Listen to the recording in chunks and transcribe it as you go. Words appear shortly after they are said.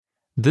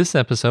This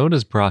episode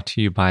is brought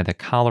to you by the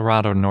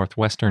Colorado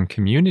Northwestern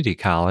Community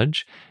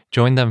College.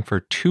 Join them for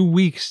 2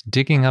 weeks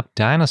digging up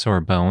dinosaur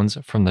bones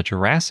from the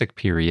Jurassic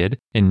period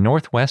in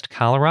Northwest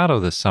Colorado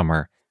this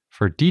summer.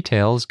 For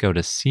details, go to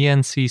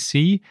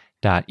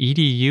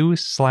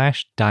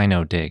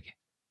cncc.edu/dinodig.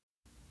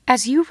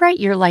 As you write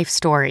your life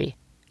story,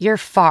 you're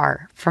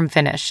far from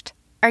finished.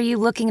 Are you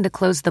looking to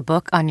close the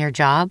book on your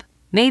job?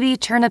 Maybe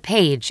turn a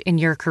page in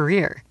your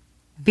career?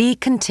 Be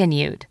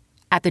continued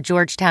at the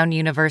Georgetown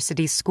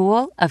University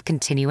School of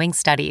Continuing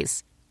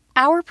Studies.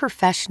 Our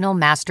professional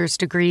master's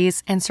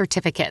degrees and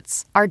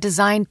certificates are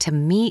designed to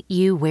meet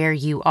you where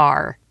you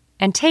are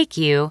and take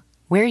you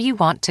where you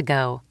want to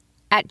go.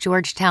 At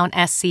Georgetown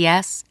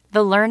SCS,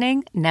 the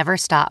learning never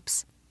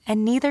stops,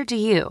 and neither do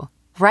you.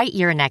 Write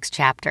your next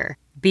chapter.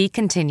 Be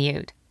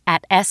continued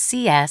at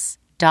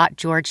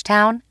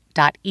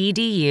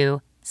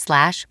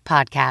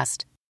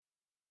scs.georgetown.edu/podcast.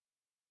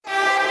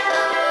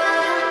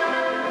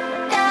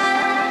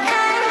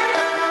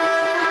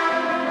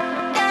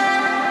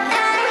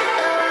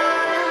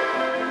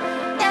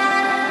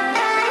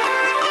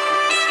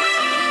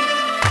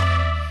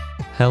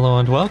 Hello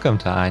and welcome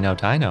to I Know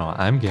Dino.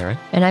 I'm Garrett.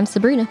 And I'm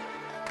Sabrina.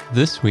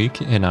 This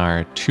week, in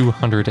our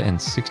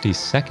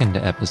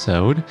 262nd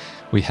episode,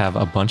 we have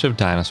a bunch of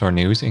dinosaur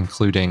news,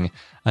 including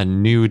a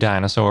new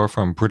dinosaur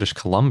from British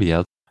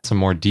Columbia, some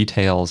more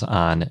details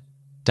on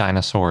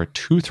dinosaur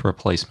tooth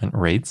replacement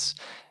rates,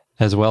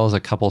 as well as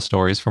a couple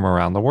stories from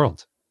around the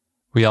world.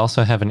 We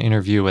also have an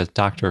interview with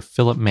Dr.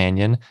 Philip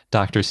Mannion,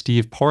 Dr.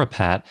 Steve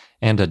Poropat,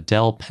 and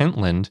Adele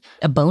Pentland.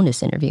 A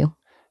bonus interview.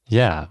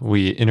 Yeah,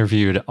 we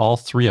interviewed all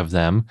three of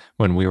them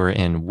when we were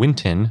in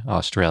Winton,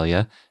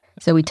 Australia.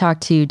 So we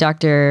talked to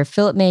Dr.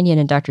 Philip Mannion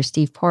and Dr.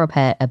 Steve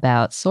Poropat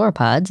about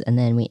sauropods, and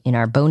then in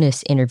our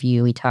bonus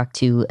interview, we talked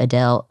to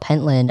Adele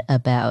Pentland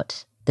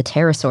about the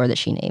pterosaur that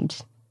she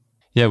named.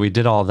 Yeah, we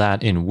did all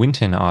that in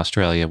Winton,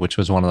 Australia, which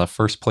was one of the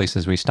first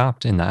places we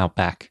stopped in the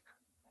outback.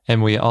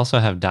 And we also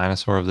have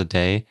dinosaur of the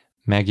day,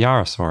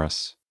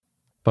 Magyarosaurus.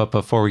 But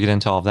before we get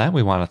into all of that,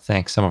 we want to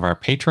thank some of our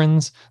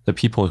patrons, the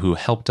people who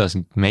helped us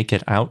make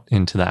it out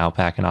into the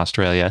outback in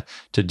Australia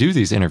to do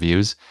these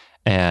interviews.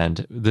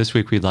 And this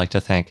week, we'd like to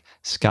thank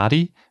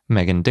Scotty,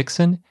 Megan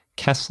Dixon,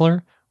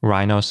 Kessler,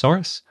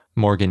 Rhinosaurus,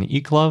 Morgan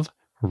Eklove,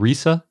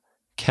 Risa,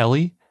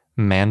 Kelly,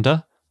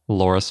 Manda,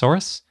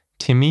 Laurasaurus,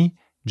 Timmy,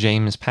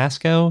 James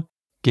Pascoe,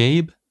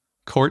 Gabe,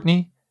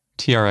 Courtney,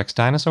 TRX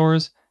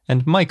Dinosaurs,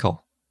 and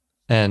Michael.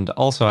 And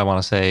also, I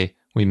want to say,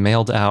 we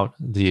mailed out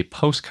the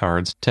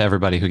postcards to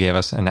everybody who gave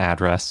us an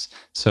address,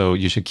 so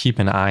you should keep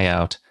an eye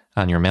out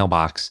on your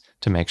mailbox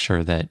to make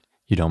sure that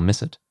you don't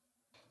miss it.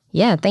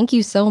 Yeah, thank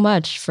you so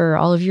much for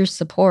all of your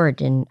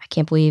support, and I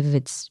can't believe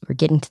we're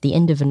getting to the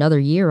end of another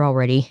year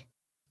already.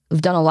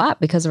 We've done a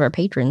lot because of our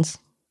patrons.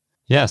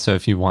 Yeah, so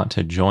if you want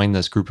to join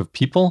this group of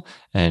people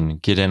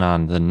and get in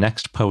on the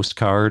next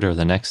postcard or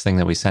the next thing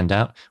that we send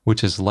out,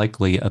 which is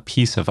likely a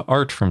piece of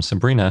art from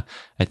Sabrina,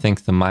 I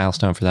think the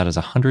milestone for that is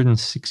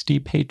 160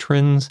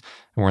 patrons.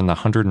 And we're in the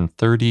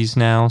 130s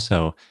now,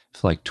 so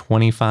if like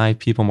 25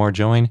 people more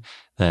join,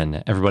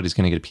 then everybody's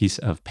going to get a piece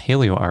of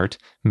paleo art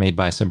made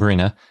by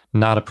Sabrina.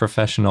 Not a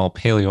professional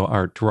paleo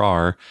art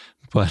drawer,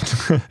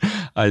 but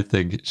I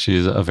think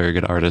she's a very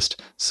good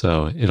artist,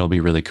 so it'll be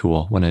really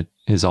cool when it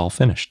is all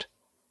finished.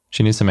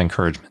 She needs some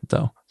encouragement,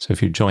 though, so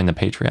if you join the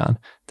Patreon,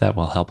 that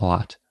will help a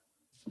lot.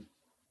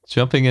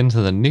 Jumping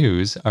into the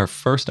news, our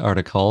first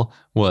article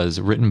was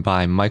written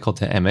by Michael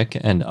de Emick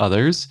and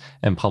others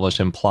and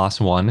published in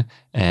PLOS One,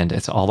 and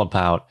it's all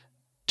about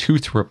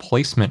tooth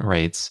replacement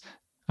rates.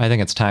 I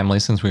think it's timely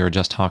since we were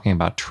just talking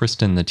about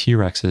Tristan the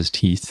T-Rex's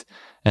teeth,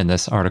 and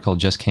this article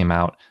just came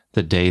out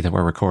the day that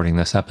we're recording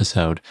this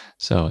episode,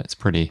 so it's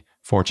pretty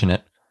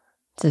fortunate.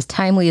 It's as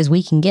timely as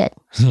we can get.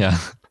 Yeah.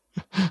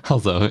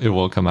 Although it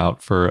will come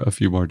out for a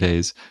few more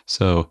days.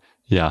 So,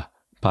 yeah,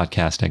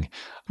 podcasting.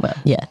 Well,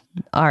 yeah,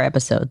 our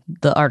episode,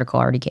 the article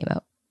already came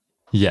out.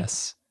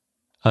 Yes.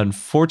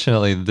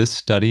 Unfortunately, this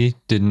study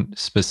didn't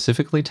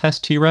specifically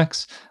test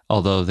T-Rex,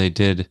 although they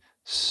did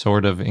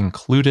sort of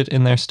include it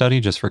in their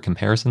study just for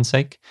comparison's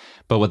sake.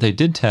 But what they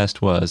did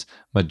test was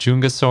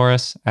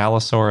Majungasaurus,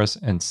 Allosaurus,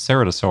 and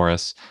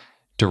Ceratosaurus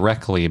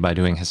directly by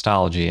doing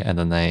histology. And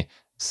then they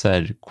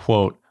said,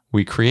 quote,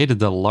 "We created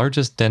the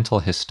largest dental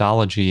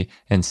histology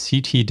and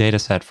CT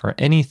dataset for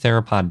any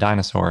theropod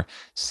dinosaur,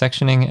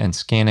 sectioning and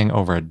scanning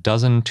over a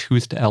dozen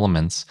toothed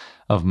elements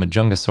of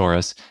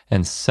Majungasaurus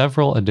and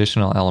several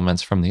additional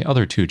elements from the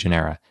other two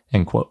genera,"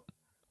 end quote.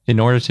 In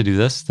order to do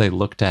this, they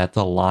looked at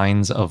the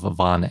lines of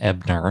von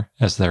Ebner,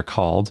 as they're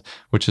called,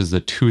 which is the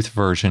tooth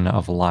version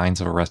of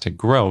lines of arrested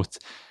growth.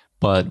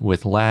 But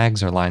with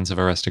lags or lines of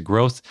arrested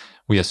growth,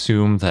 we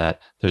assume that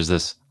there's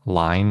this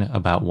line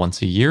about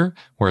once a year,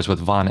 whereas with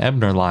von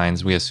Ebner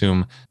lines, we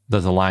assume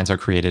that the lines are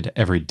created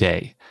every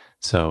day.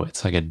 So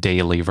it's like a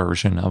daily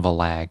version of a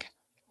lag.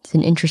 It's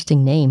an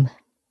interesting name.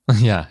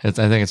 Yeah, I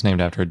think it's named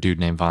after a dude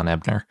named von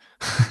Ebner.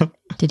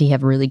 Did he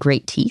have really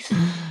great teeth?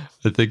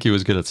 I think he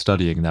was good at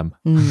studying them.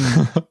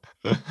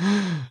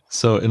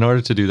 So in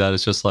order to do that,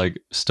 it's just like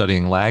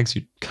studying lags.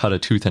 You cut a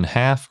tooth in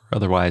half, or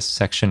otherwise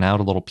section out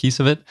a little piece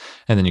of it,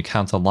 and then you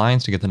count the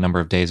lines to get the number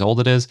of days old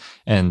it is.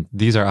 And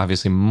these are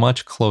obviously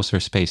much closer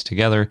spaced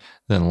together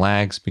than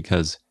lags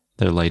because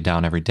they're laid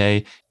down every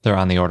day. They're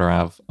on the order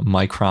of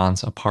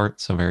microns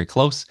apart, so very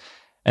close.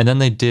 And then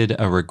they did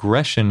a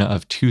regression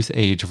of tooth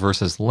age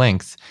versus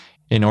length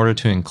in order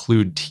to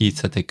include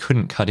teeth that they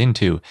couldn't cut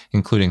into,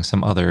 including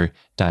some other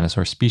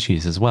dinosaur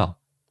species as well.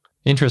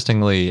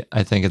 Interestingly,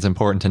 I think it's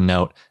important to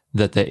note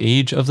that the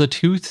age of the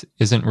tooth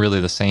isn't really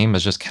the same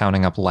as just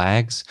counting up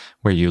lags,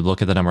 where you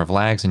look at the number of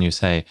lags and you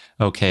say,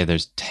 okay,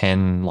 there's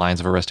 10 lines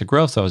of arrested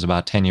growth, so I was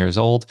about 10 years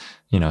old,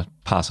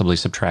 possibly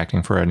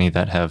subtracting for any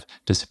that have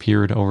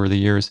disappeared over the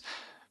years.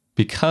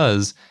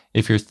 Because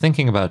if you're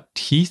thinking about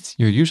teeth,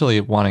 you're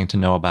usually wanting to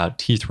know about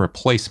teeth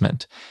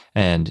replacement.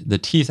 And the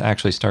teeth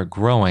actually start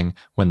growing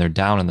when they're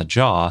down in the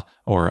jaw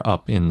or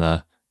up in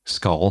the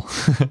skull,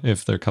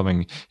 if they're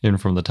coming in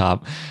from the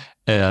top.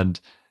 And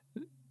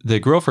they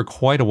grow for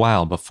quite a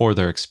while before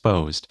they're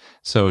exposed.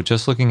 So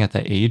just looking at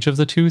the age of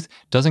the tooth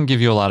doesn't give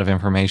you a lot of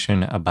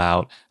information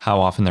about how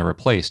often they're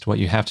replaced. What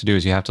you have to do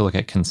is you have to look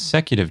at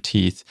consecutive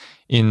teeth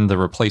in the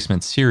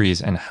replacement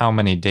series and how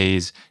many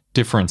days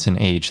difference in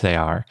age they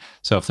are.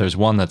 So if there's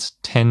one that's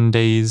 10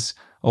 days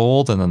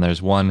old and then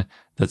there's one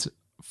that's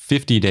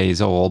 50 days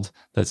old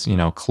that's,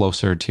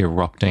 closer to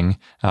erupting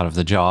out of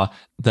the jaw,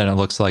 then it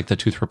looks like the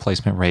tooth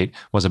replacement rate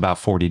was about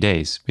 40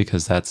 days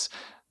because that's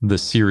the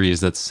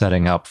series that's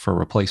setting up for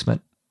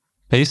replacement.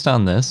 Based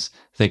on this,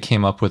 they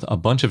came up with a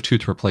bunch of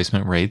tooth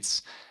replacement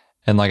rates.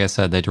 And like I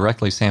said, they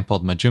directly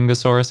sampled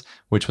Majungasaurus,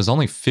 which was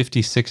only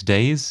 56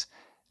 days,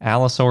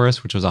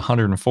 Allosaurus, which was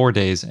 104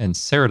 days, and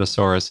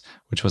Ceratosaurus,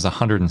 which was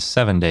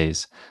 107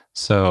 days.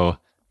 So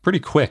pretty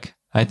quick,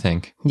 I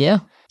think. Yeah,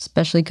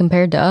 especially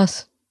compared to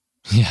us.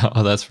 Yeah,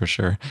 that's for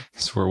sure.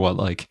 Because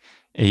we're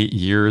 8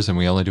 years and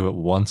we only do it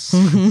once,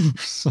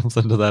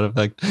 something to that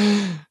effect.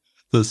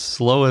 The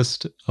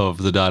slowest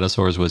of the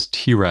dinosaurs was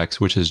T-Rex,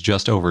 which is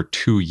just over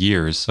 2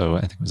 years. So I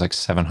think it was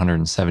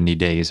 770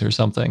 days or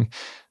something.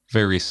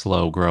 Very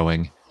slow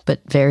growing.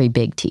 But very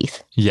big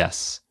teeth.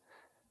 Yes.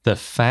 The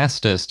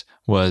fastest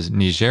was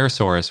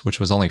Nigersaurus, which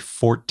was only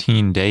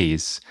 14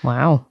 days.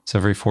 Wow. So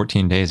every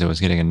 14 days it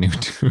was getting a new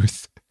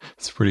tooth.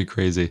 It's pretty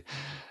crazy.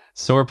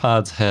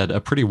 Sauropods had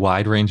a pretty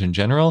wide range in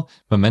general.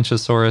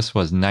 Mamenchisaurus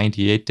was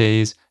 98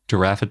 days,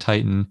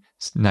 Giraffatitan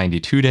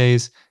 92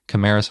 days,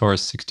 Camarasaurus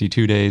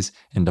 62 days,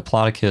 and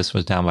Diplodocus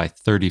was down by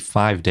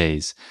 35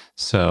 days.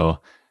 So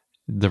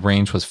the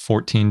range was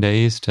 14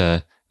 days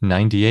to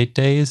 98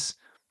 days.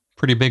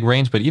 Pretty big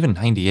range, but even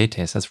 98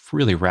 days, that's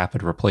really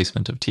rapid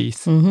replacement of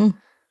teeth. Mm-hmm.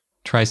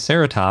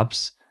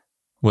 Triceratops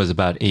was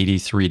about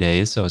 83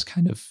 days, so it's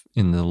kind of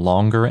in the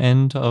longer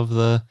end of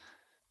the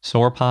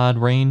sauropod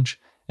range.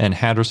 And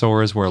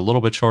hadrosaurs were a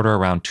little bit shorter,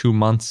 around 2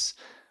 months.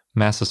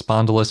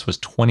 Massospondylus was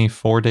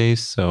 24 days,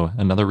 so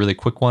another really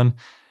quick one.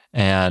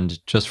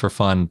 And just for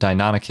fun,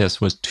 Deinonychus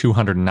was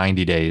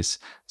 290 days.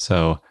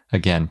 So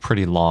again,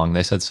 pretty long.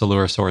 They said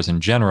Coelurosaurs in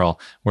general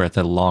were at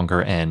the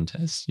longer end,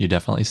 as you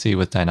definitely see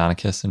with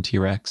Deinonychus and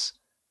T-Rex.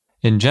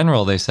 In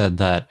general, they said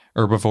that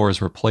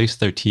herbivores replace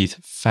their teeth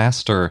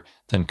faster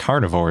than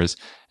carnivores,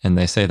 and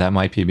they say that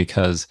might be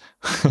because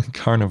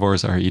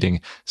carnivores are eating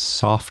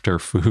softer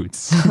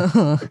foods.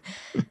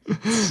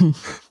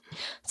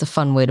 It's a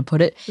fun way to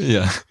put it.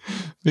 Yeah,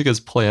 because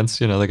plants,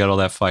 they got all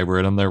that fiber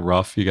in them. They're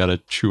rough. You got to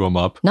chew them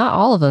up. Not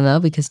all of them, though,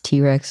 because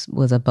T-Rex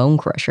was a bone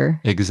crusher.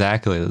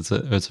 Exactly.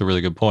 That's a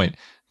really good point.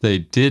 They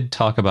did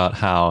talk about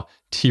how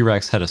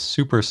T-Rex had a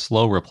super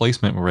slow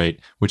replacement rate,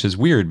 which is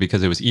weird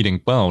because it was eating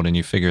bone, and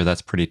you figure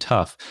that's pretty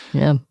tough.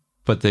 Yeah.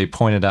 But they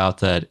pointed out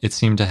that it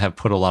seemed to have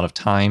put a lot of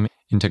time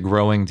into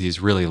growing these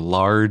really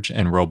large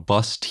and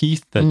robust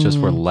teeth that just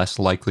were less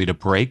likely to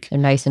break. They're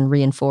nice and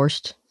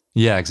reinforced.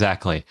 Yeah,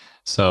 exactly.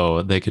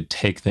 So they could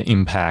take the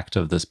impact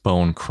of this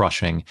bone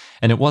crushing.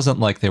 And it wasn't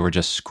like they were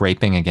just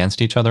scraping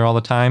against each other all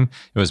the time.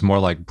 It was more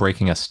like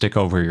breaking a stick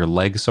over your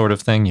leg sort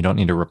of thing. You don't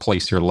need to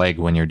replace your leg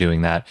when you're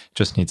doing that. It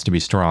just needs to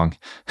be strong.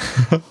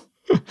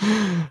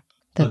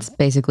 That's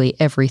basically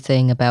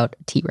everything about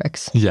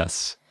T-Rex.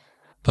 Yes.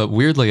 But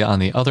weirdly, on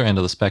the other end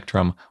of the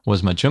spectrum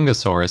was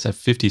Majungasaurus at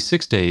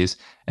 56 days,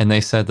 and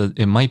they said that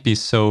it might be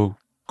so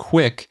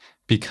quick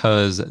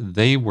because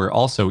they were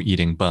also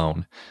eating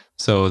bone.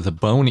 So the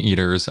bone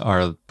eaters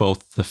are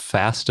both the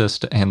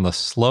fastest and the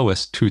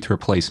slowest tooth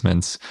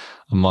replacements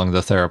among the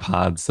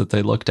theropods that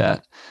they looked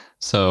at.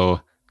 So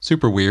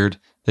super weird.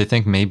 They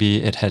think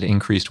maybe it had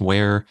increased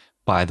wear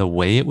by the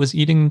way it was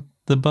eating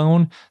the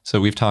bone. So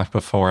we've talked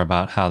before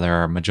about how there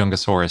are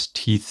Majungasaurus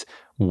teeth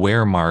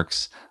wear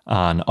marks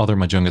on other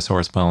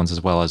Majungasaurus bones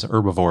as well as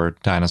herbivore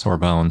dinosaur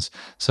bones.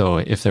 So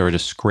if they were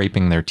just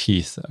scraping their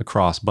teeth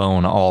across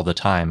bone all the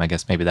time, I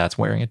guess maybe that's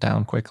wearing it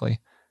down quickly.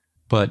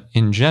 But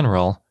in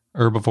general,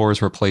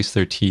 herbivores replace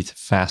their teeth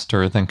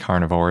faster than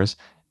carnivores,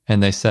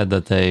 and they said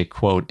that they,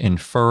 quote,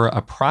 infer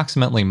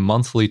approximately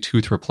monthly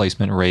tooth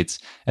replacement rates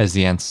as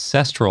the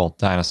ancestral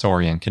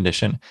dinosaurian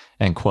condition,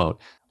 end quote,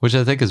 which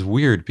I think is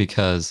weird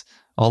because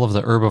all of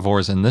the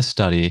herbivores in this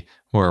study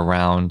were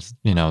around,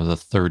 the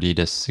 30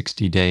 to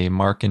 60 day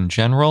mark in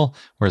general,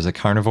 whereas the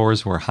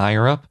carnivores were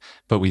higher up.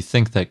 But we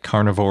think that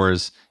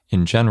carnivores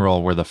in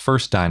general were the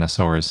first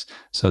dinosaurs.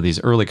 So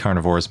these early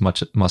carnivores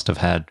must have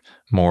had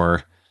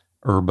more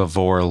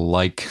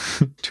herbivore-like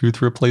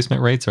tooth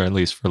replacement rates, or at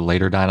least for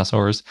later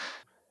dinosaurs.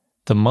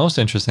 The most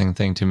interesting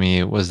thing to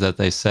me was that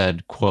they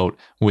said, quote,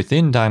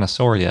 within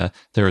Dinosauria,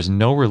 there is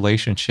no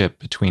relationship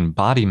between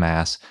body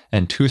mass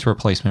and tooth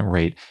replacement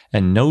rate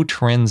and no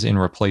trends in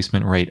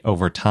replacement rate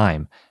over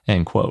time,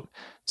 end quote.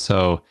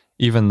 So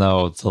even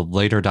though the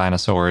later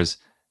dinosaurs,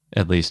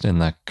 at least in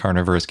the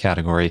carnivorous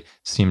category,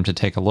 seemed to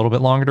take a little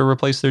bit longer to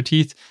replace their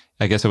teeth,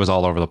 I guess it was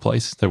all over the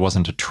place. There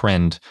wasn't a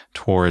trend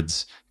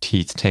towards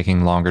teeth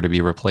taking longer to be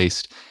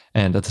replaced.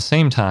 And at the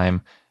same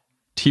time,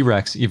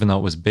 T-Rex, even though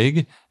it was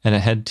big and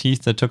it had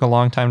teeth that took a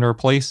long time to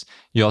replace,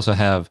 you also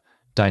have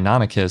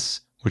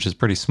Deinonychus, which is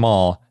pretty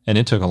small, and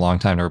it took a long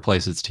time to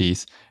replace its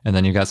teeth. And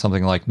then you got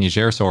something like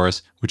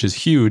Nigersaurus, which is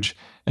huge,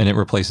 and it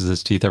replaces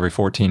its teeth every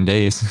 14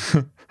 days.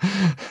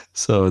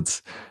 So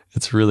it's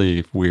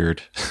really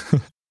weird.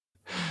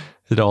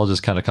 It all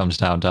just kind of comes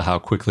down to how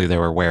quickly they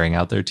were wearing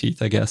out their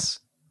teeth, I guess.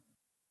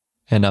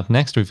 And up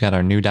next, we've got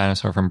our new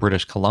dinosaur from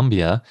British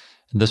Columbia.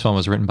 This one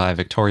was written by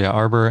Victoria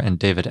Arbour and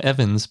David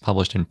Evans,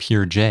 published in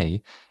Peer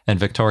J. And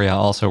Victoria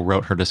also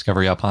wrote her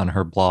discovery up on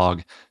her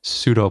blog,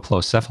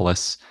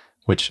 Pseudoplocephalus,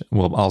 which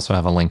we'll also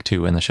have a link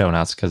to in the show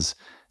notes, because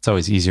it's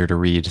always easier to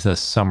read the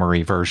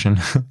summary version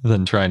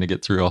than trying to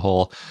get through a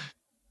whole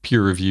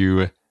peer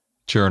review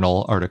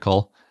journal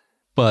article.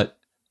 But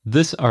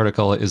this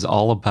article is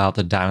all about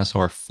the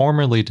dinosaur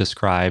formerly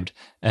described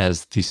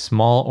as the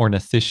small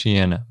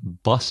ornithischian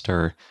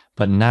buster,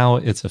 but now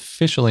it's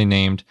officially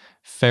named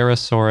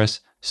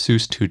Pherosaurus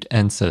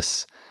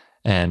sustutensis.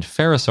 And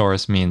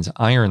Pherosaurus means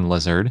iron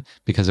lizard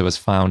because it was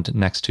found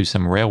next to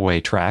some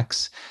railway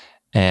tracks.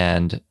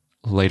 And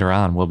later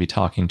on, we'll be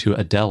talking to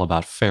Adele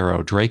about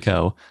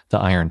Pherodraco, the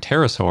iron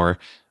pterosaur,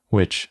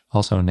 which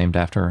also named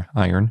after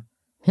iron.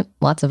 Yep,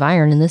 lots of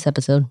iron in this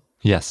episode.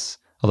 Yes,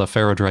 although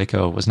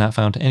Pherodraco was not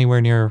found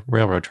anywhere near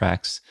railroad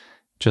tracks,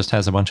 just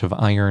has a bunch of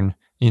iron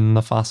in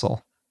the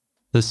fossil.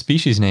 The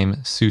species name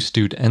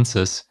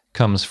Sustutensis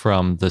comes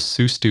from the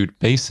Sustut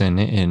Basin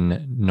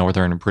in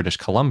northern British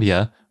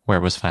Columbia, where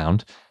it was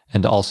found,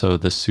 and also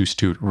the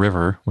Sustut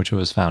River, which it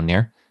was found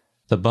near.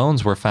 The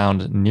bones were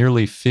found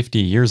nearly 50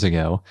 years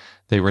ago.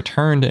 They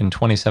returned in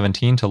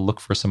 2017 to look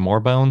for some more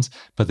bones,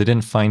 but they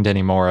didn't find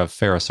any more of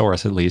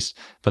Pherosaurus at least,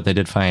 but they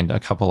did find a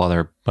couple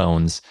other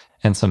bones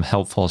and some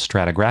helpful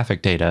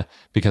stratigraphic data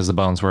because the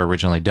bones were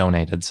originally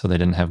donated, so they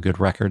didn't have good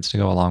records to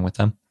go along with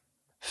them.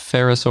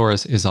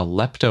 Pherosaurus is a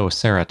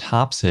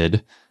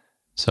leptoceratopsid,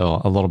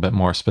 so a little bit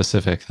more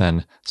specific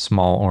than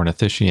small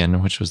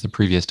ornithischian, which was the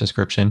previous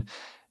description.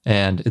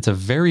 And it's a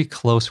very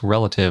close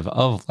relative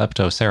of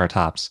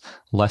Leptoceratops,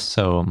 less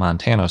so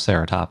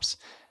Montanoceratops.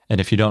 And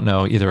if you don't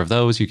know either of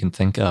those, you can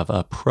think of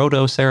a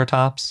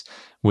Protoceratops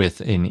with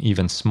an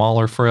even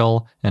smaller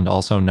frill and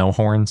also no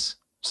horns.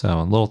 So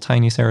a little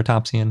tiny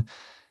ceratopsian.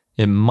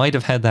 It might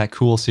have had that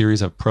cool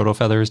series of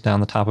protofeathers down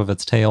the top of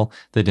its tail.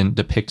 They didn't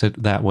depict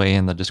it that way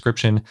in the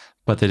description,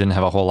 but they didn't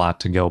have a whole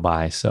lot to go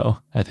by, so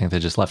I think they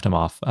just left them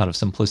off out of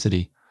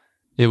simplicity.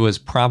 It was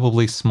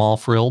probably small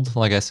frilled,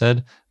 like I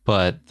said,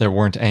 but there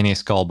weren't any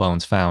skull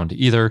bones found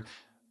either.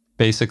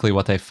 Basically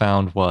what they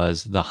found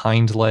was the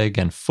hind leg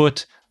and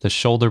foot, the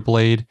shoulder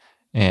blade,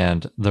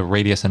 and the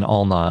radius and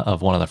ulna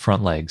of one of the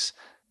front legs.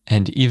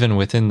 And even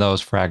within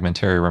those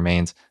fragmentary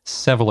remains,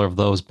 several of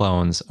those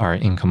bones are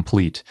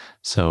incomplete,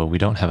 so we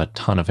don't have a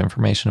ton of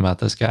information about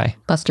this guy.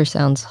 Buster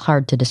sounds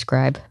hard to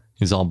describe.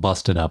 He's all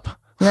busted up.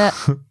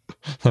 That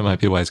might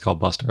be why he's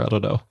called Buster, I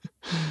don't know.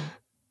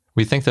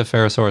 We think that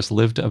Pherosaurus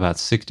lived about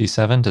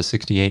 67 to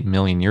 68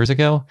 million years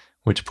ago,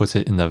 which puts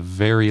it in the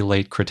very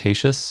late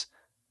Cretaceous.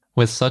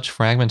 With such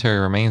fragmentary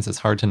remains, it's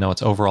hard to know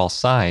its overall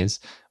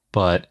size,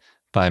 but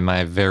by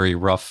my very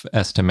rough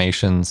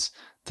estimations,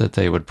 that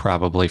they would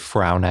probably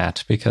frown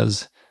at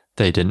because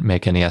they didn't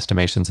make any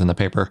estimations in the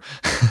paper.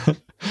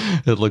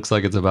 It looks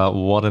like it's about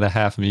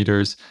 1.5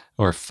 meters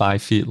or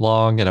 5 feet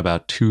long and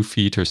about 2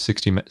 feet or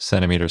 60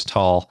 centimeters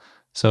tall.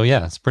 So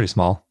yeah, it's pretty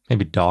small.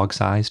 Maybe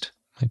dog-sized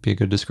might be a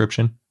good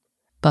description.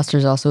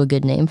 Buster's also a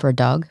good name for a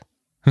dog.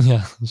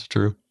 Yeah, that's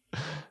true.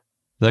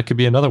 That could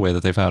be another way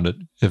that they found it.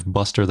 If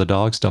Buster the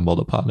dog stumbled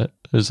upon it.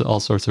 There's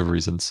all sorts of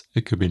reasons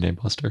it could be named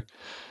Buster.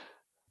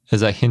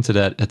 As I hinted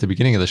at the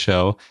beginning of the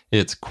show,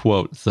 it's,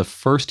 quote, the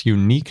first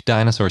unique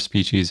dinosaur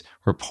species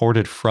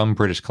reported from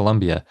British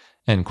Columbia,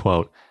 end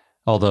quote.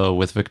 Although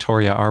with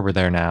Victoria Arbour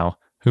there now,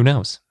 who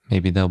knows?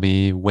 Maybe there'll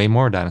be way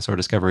more dinosaur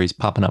discoveries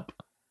popping up.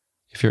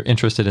 If you're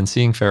interested in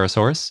seeing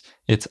Pherosaurus,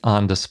 it's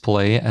on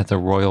display at the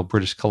Royal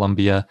British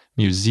Columbia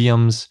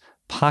Museum's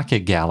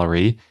Pocket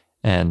Gallery,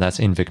 and that's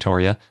in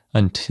Victoria,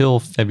 until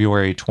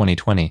February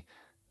 2020.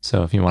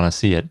 So if you want to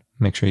see it,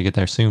 make sure you get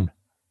there soon.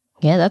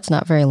 Yeah, that's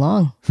not very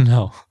long.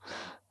 No.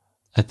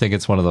 I think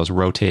it's one of those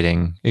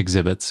rotating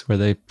exhibits where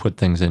they put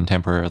things in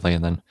temporarily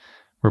and then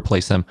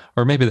replace them.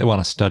 Or maybe they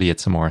want to study it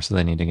some more, so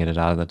they need to get it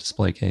out of the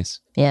display case.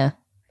 Yeah,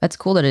 that's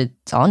cool that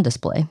it's on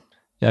display.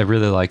 Yeah, I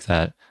really like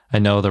that. I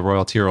know the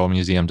Royal Tyrrell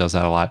Museum does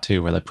that a lot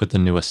too, where they put the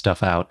newest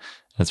stuff out.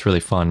 And it's really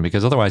fun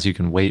because otherwise you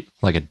can wait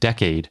like a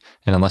decade.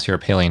 And unless you're a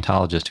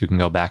paleontologist who can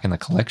go back in the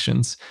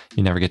collections,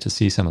 you never get to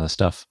see some of the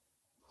stuff.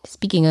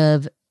 Speaking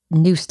of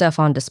new stuff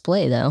on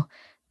display, though,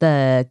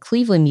 the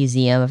Cleveland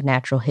Museum of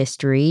Natural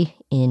History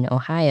in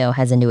Ohio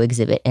has a new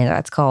exhibit, and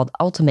that's called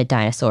Ultimate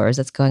Dinosaurs.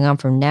 That's going on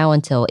from now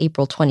until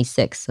April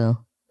 26th, so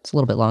it's a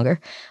little bit longer.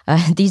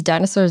 These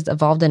dinosaurs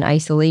evolved in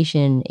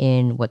isolation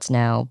in what's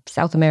now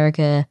South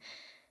America,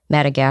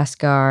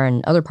 Madagascar,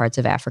 and other parts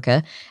of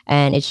Africa,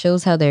 and it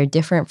shows how they're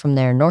different from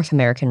their North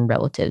American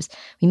relatives.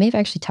 We may have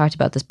actually talked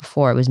about this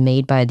before. It was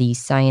made by the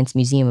Science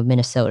Museum of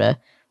Minnesota.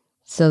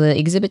 So the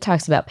exhibit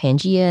talks about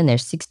Pangea, and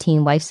there's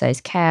 16 life-size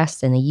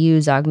casts, and they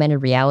use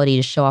augmented reality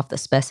to show off the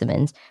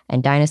specimens.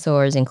 And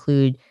dinosaurs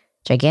include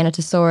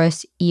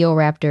Giganotosaurus,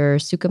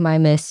 Eoraptor,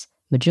 Suchomimus,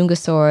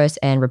 Majungasaurus,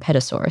 and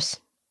Rhepetosaurus.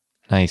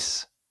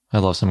 Nice. I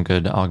love some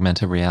good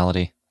augmented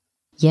reality.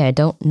 Yeah, I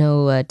don't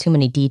know too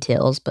many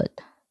details, but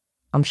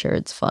I'm sure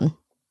it's fun.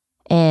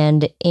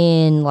 And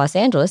in Los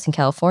Angeles, in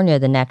California,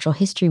 the Natural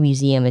History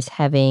Museum is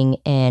having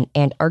an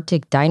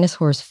Antarctic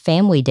Dinosaurs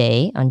Family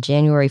Day on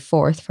January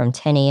 4th from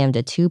 10 a.m.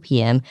 to 2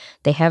 p.m.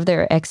 They have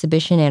their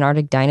exhibition,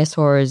 Antarctic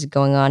Dinosaurs,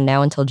 going on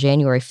now until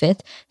January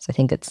 5th. So I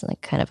think it's like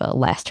kind of a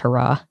last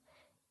hurrah.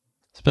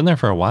 It's been there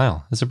for a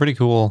while. It's a pretty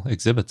cool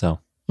exhibit, though.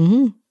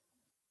 Mm-hmm.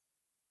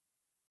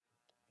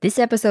 This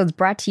episode's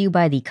brought to you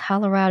by the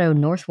Colorado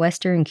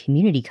Northwestern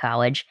Community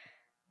College,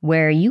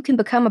 where you can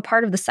become a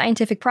part of the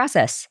scientific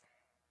process.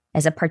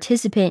 As a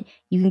participant,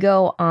 you can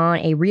go on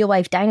a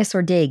real-life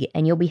dinosaur dig,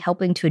 and you'll be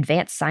helping to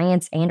advance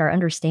science and our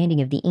understanding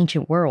of the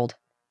ancient world.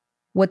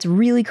 What's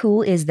really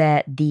cool is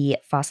that the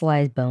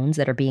fossilized bones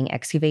that are being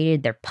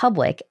excavated, they're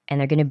public, and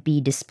they're going to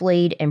be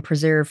displayed and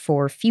preserved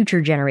for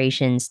future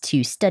generations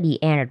to study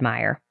and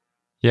admire.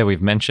 Yeah,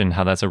 we've mentioned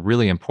how that's a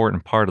really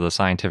important part of the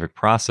scientific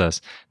process,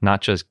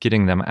 not just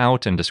getting them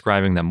out and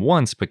describing them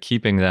once, but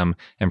keeping them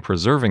and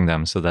preserving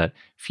them so that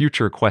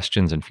future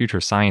questions and future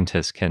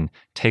scientists can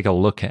take a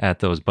look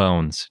at those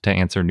bones to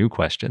answer new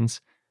questions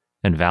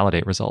and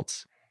validate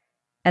results.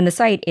 And the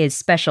site is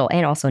special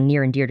and also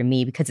near and dear to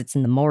me because it's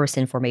in the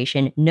Morrison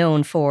Formation,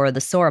 known for the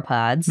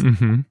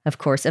sauropods, of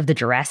course, of the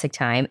Jurassic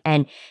time.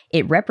 And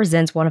it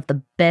represents one of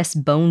the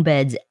best bone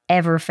beds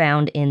ever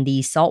found in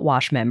the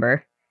Saltwash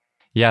member.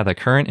 Yeah, the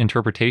current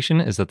interpretation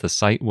is that the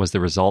site was the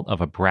result of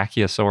a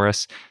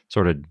Brachiosaurus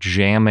sort of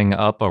jamming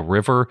up a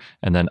river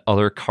and then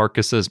other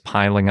carcasses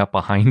piling up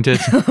behind it.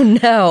 Oh,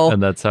 no.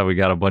 And that's how we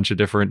got a bunch of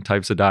different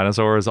types of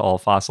dinosaurs all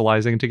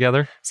fossilizing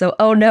together. So,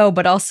 oh no,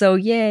 but also,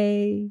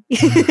 yay.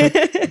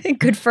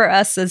 Good for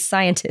us as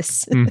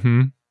scientists.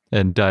 And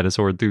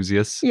dinosaur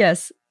enthusiasts.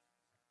 Yes.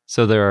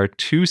 So there are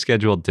 2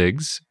 scheduled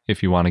digs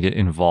if you want to get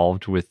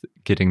involved with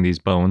getting these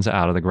bones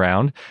out of the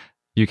ground.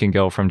 You can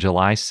go from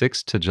July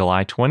 6th to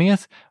July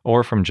 20th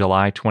or from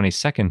July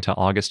 22nd to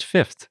August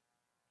 5th.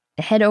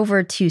 Head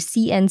over to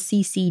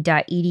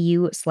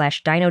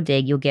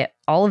cncc.edu/dinodig. You'll get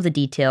all of the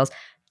details.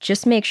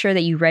 Just make sure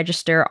that you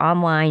register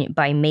online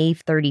by May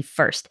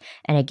 31st.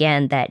 And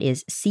again, that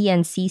is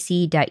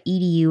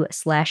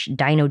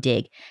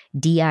cncc.edu/dinodig,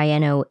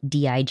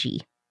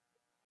 DINODIG.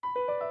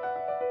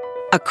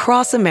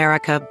 Across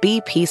America,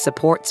 BP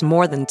supports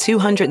more than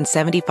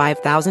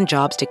 275,000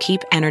 jobs to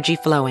keep energy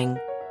flowing.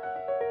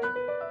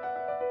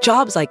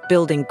 Jobs like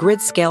building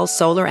grid-scale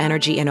solar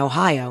energy in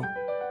Ohio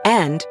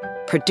and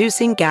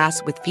producing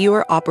gas with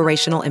fewer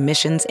operational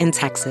emissions in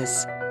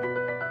Texas.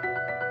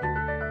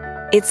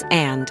 It's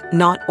and,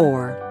 not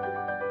or.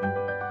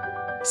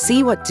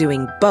 See what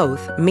doing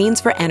both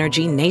means for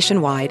energy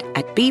nationwide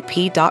at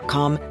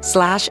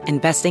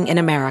bp.com/investing in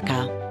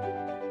America.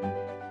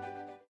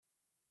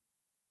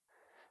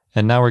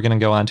 And now we're going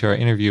to go on to our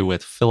interview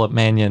with Philip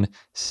Manion,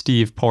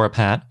 Steve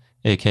Poripat,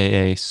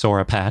 a.k.a.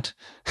 Sauropat,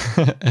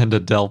 and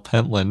Adele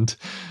Pentland.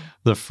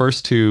 The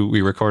first 2 we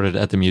recorded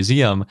at the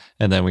museum,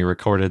 and then we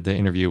recorded the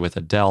interview with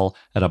Adele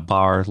at a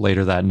bar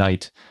later that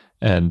night.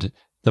 And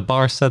the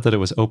bar said that it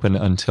was open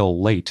until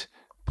late,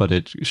 but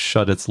it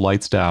shut its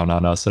lights down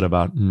on us at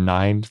about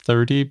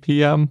 9:30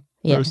 p.m.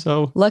 or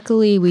so.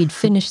 Luckily, we'd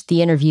finished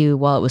the interview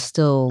while it was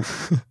still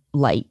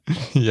light.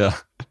 Yeah.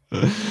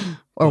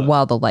 Or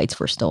while the lights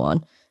were still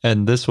on.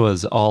 And this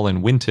was all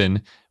in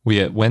Winton.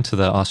 We went to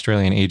the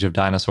Australian Age of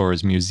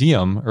Dinosaurs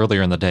Museum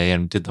earlier in the day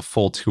and did the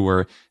full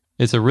tour.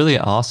 It's a really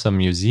awesome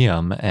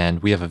museum,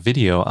 and we have a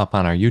video up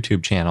on our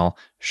YouTube channel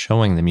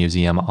showing the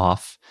museum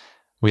off.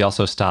 We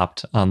also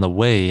stopped on the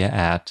way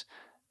at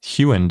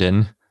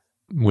Hughenden,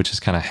 which is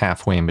kind of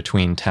halfway in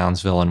between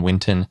Townsville and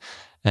Winton,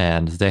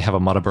 and they have a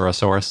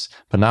Muttaburrasaurus,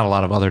 but not a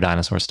lot of other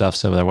dinosaur stuff,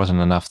 so there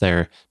wasn't enough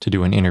there to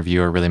do an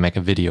interview or really make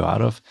a video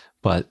out of.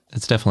 But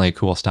it's definitely a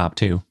cool stop,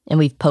 too. And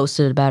we've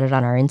posted about it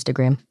on our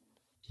Instagram.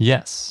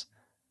 Yes.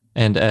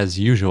 And as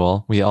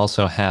usual, we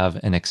also have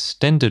an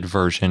extended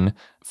version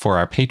for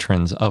our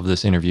patrons of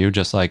this interview,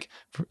 just like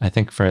I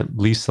think for at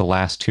least the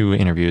last 2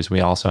 interviews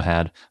we also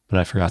had, but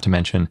I forgot to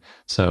mention.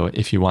 So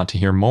if you want to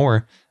hear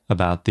more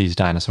about these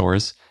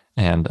dinosaurs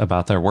and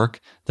about their work,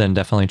 then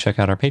definitely check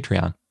out our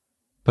Patreon.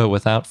 But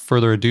without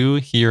further ado,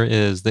 here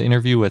is the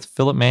interview with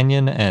Philip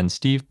Mannion and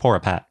Steve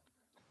Poripat.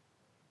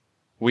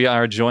 We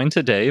are joined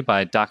today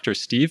by Dr.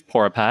 Steve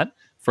Poripat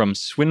from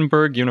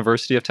Swinburne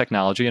University of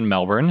Technology in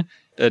Melbourne.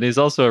 And he's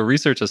also a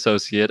research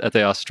associate at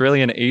the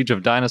Australian Age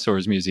of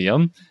Dinosaurs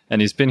Museum.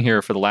 And he's been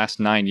here for the last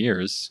 9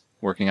 years,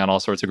 working on all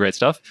sorts of great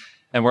stuff.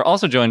 And we're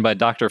also joined by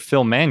Dr.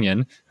 Phil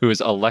Mannion, who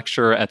is a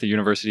lecturer at the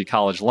University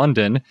College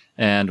London.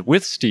 And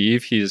with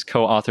Steve, he's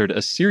co-authored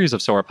a series of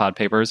sauropod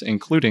papers,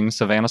 including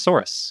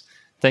Savannasaurus.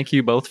 Thank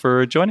you both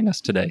for joining us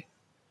today.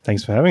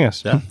 Thanks for having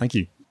us. Yeah, thank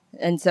you.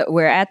 And so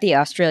we're at the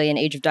Australian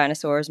Age of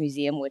Dinosaurs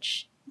Museum,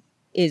 which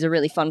is a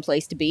really fun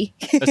place to be.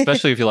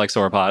 Especially if you like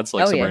sauropods,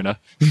 like Sabrina.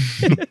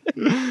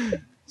 Yeah.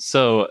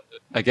 So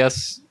I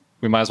guess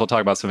we might as well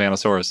talk about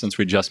Savannasaurus since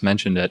we just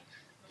mentioned it.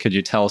 Could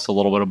you tell us a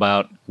little bit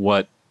about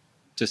what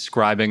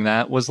describing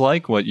that was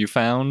like, what you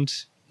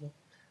found?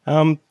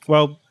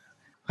 Well,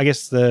 I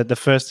guess the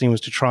first thing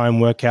was to try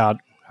and work out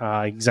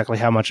exactly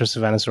how much of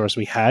Savannasaurus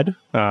we had.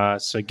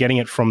 So getting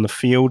it from the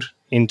field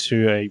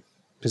into a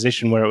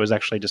position where it was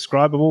actually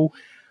describable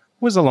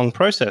was a long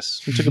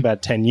process. It took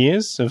about 10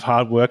 years of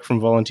hard work from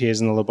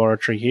volunteers in the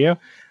laboratory here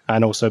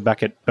and also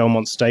back at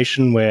Belmont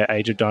Station where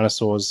Age of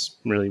Dinosaurs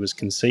really was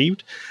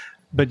conceived.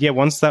 But yeah,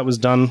 once that was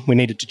done, we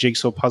needed to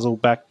jigsaw puzzle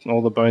back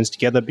all the bones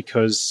together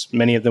because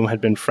many of them had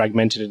been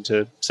fragmented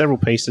into several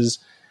pieces.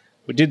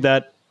 We did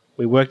that.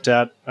 We worked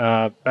out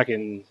back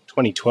in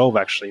 2012,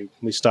 actually,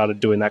 we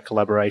started doing that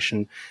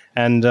collaboration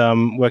and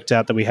worked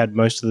out that we had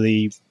most of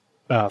the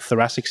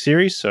thoracic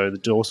series, so the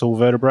dorsal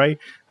vertebrae,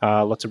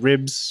 lots of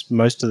ribs,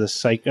 most of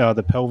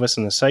the pelvis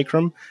and the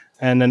sacrum,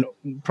 and then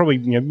probably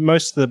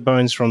most of the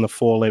bones from the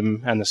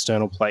forelimb and the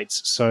sternal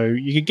plates. So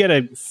you could get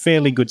a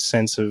fairly good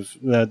sense of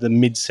the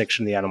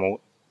midsection of the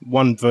animal.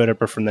 1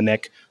 vertebra from the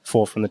neck,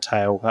 4 from the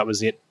tail. That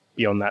was it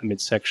beyond that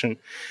midsection.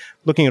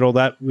 Looking at all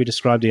that, we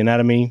described the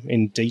anatomy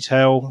in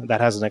detail.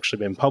 That hasn't actually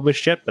been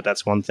published yet, but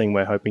that's one thing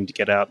we're hoping to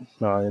get out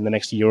in the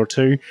next year or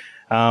 2.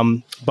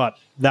 But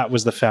that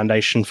was the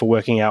foundation for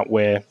working out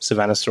where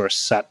Savannasaurus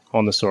sat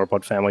on the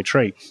sauropod family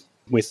tree.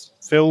 With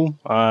Phil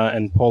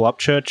and Paul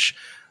Upchurch,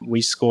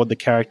 we scored the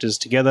characters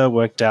together,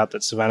 worked out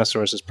that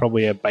Savannasaurus is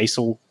probably a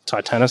basal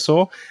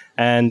titanosaur,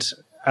 and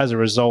as a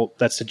result,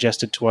 that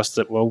suggested to us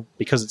that, well,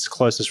 because its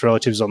closest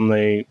relatives on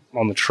the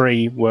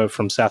tree were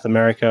from South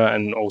America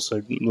and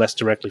also less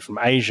directly from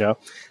Asia,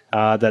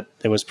 that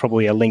there was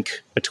probably a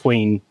link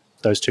between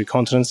those 2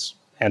 continents,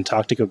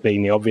 Antarctica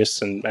being the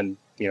obvious and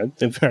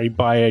the very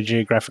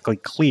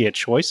biogeographically clear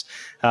choice,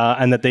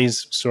 and that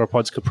these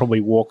sauropods could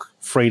probably walk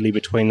freely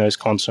between those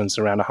continents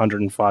around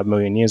 105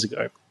 million years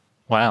ago.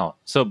 Wow.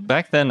 So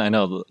back then, I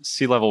know the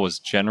sea level was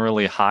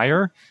generally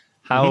higher.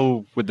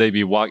 How would they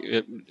be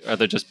walking? Are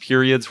there just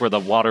periods where the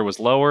water was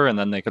lower and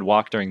then they could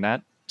walk during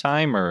that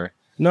time? Or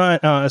No,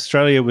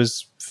 Australia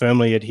was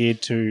firmly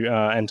adhered to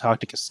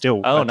Antarctica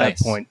still at that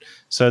point.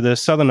 So the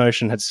Southern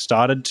Ocean had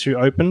started to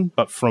open,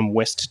 but from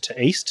west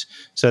to east.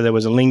 So there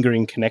was a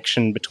lingering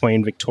connection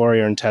between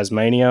Victoria and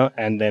Tasmania,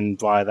 and then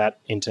via that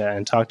into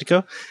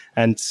Antarctica.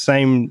 And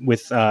same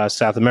with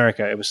South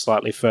America. It was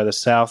slightly further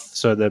south,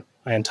 so the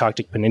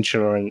Antarctic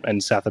Peninsula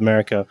and South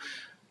America.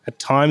 At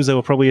times, there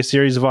were probably a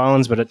series of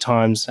islands, but at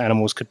times,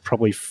 animals could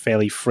probably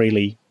fairly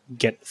freely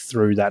get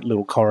through that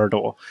little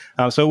corridor.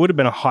 So it would have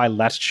been a high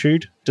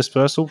latitude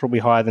dispersal, probably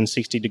higher than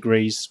 60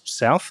 degrees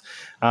south.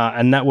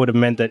 And that would have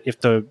meant that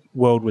if the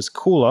world was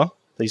cooler,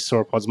 these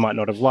sauropods might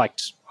not have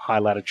liked high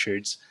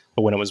latitudes.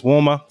 But when it was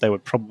warmer, they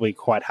would probably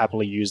quite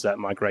happily use that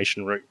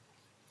migration route.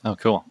 Oh,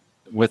 cool.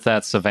 With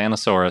that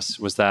Savannasaurus,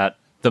 was that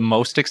the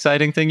most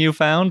exciting thing you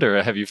found,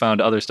 or have you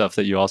found other stuff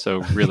that you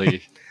also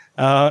really...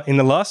 In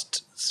the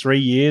last 3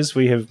 years,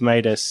 we have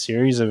made a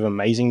series of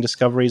amazing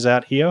discoveries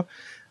out here.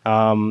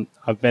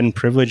 I've been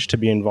privileged to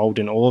be involved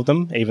in all of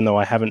them, even though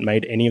I haven't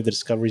made any of the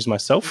discoveries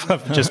myself.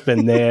 I've just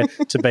been there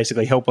to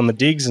basically help on the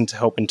digs and to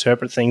help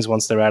interpret things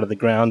once they're out of the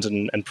ground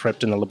and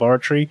prepped in the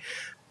laboratory.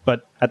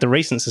 But at the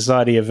recent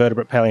Society of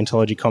Vertebrate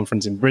Paleontology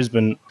conference in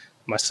Brisbane,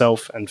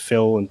 myself and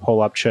Phil and Paul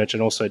Upchurch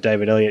and also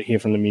David Elliott here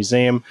from the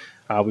museum,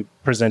 we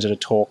presented a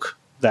talk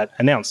that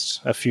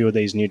announced a few of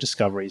these new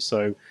discoveries.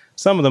 So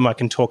some of them I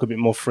can talk a bit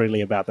more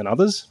freely about than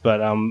others, but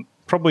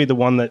probably the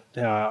one that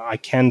I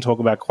can talk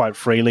about quite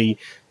freely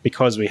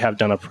because we have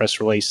done a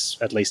press release,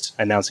 at least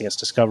announcing its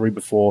discovery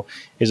before,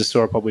 is a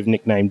sauropod we've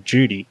nicknamed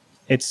Judy.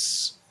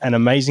 It's an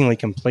amazingly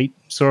complete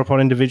sauropod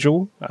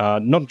individual,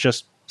 not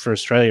just for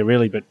Australia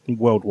really, but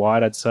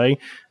worldwide, I'd say,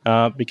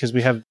 because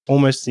we have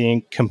almost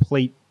the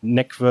complete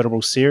neck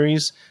vertebral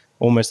series,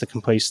 almost the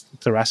complete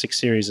thoracic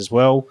series as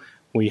well.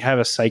 We have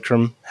a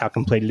sacrum. How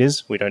complete it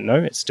is, we don't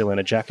know. It's still in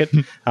a jacket.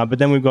 But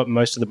then we've got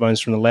most of the bones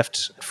from the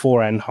left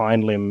fore and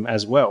hind limb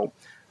as well.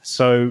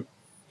 So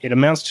it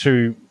amounts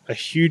to a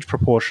huge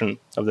proportion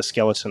of the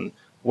skeleton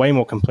way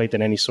more complete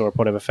than any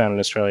sauropod ever found in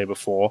Australia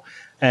before.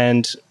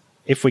 And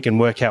if we can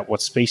work out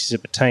what species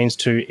it pertains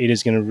to, it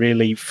is going to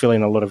really fill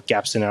in a lot of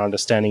gaps in our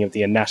understanding of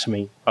the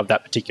anatomy of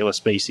that particular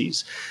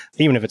species.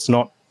 Even if it's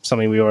not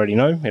something we already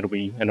know, it'll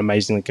be an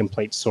amazingly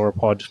complete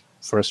sauropod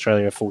for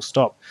Australia, full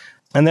stop.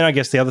 And then I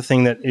guess the other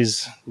thing that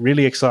is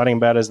really exciting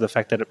about it is the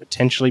fact that it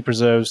potentially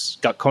preserves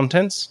gut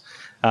contents.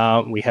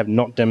 We have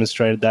not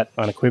demonstrated that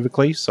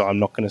unequivocally, so I'm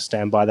not going to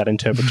stand by that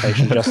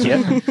interpretation just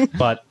yet.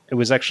 But it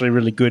was actually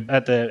really good.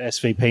 At the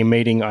SVP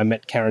meeting, I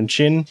met Karen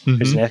Chin,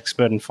 who's an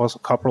expert in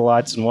fossil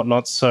coprolites and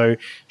whatnot. So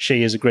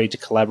she has agreed to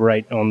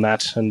collaborate on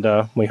that, and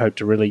we hope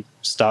to really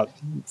start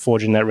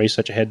forging that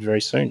research ahead very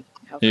soon.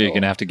 You're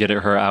going to have to get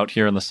her out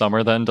here in the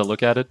summer then to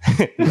look at it?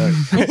 No,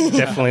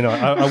 definitely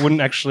not. I wouldn't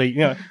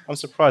actually, I'm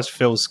surprised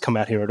Phil's come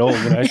out here at all.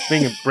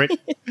 Being a Brit,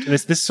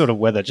 this sort of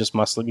weather just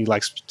must be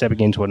like stepping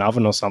into an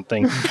oven or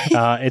something.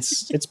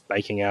 It's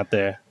baking out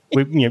there.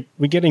 We're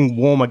getting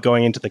warmer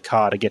going into the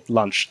car to get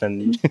lunch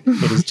than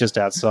it is just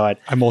outside.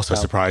 I'm also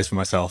surprised for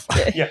myself.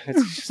 Yeah,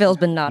 Phil's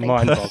been nodding.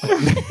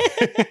 Mind-boggling.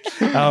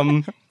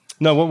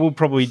 No, what we'll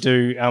probably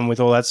do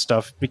with all that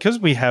stuff, because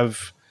we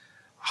have,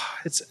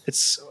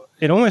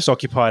 it almost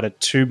occupied a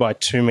 2 by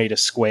 2 meter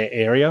square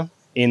area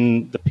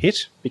in the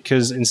pit,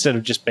 because instead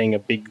of just being a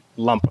big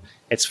lump,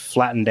 it's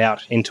flattened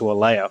out into a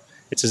layer.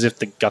 It's as if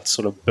the guts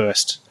sort of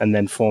burst and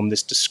then form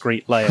this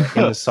discrete layer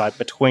in the site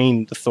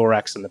between the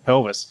thorax and the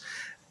pelvis.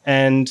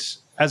 And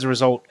as a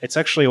result, it's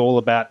actually all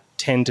about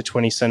 10 to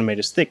 20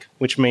 centimeters thick,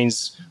 which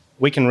means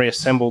we can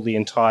reassemble the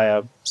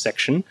entire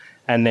section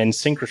and then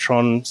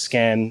synchrotron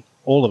scan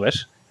all of it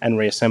and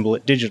reassemble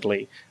it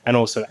digitally, and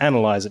also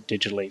analyze it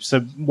digitally. So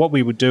what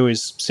we would do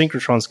is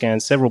synchrotron scan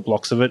several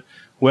blocks of it,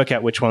 work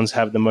out which ones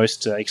have the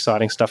most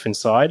exciting stuff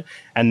inside,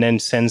 and then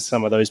send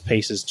some of those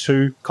pieces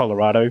to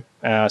Colorado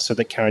so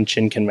that Karen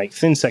Chin can make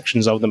thin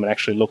sections of them and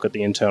actually look at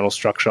the internal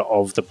structure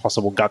of the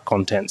possible gut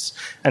contents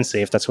and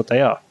see if that's what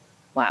they are.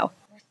 Wow.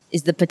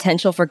 Is the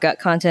potential for gut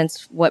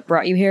contents what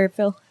brought you here,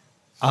 Phil?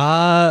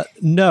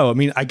 No. I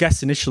mean, I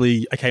guess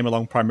initially I came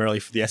along primarily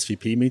for the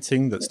SVP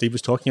meeting that Steve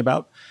was talking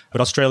about. But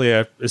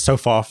Australia is so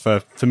far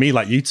for me,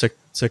 like you, to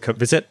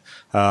visit.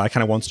 I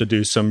kind of wanted to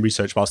do some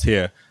research whilst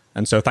here.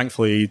 And so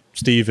thankfully,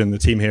 Steve and the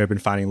team here have been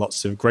finding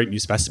lots of great new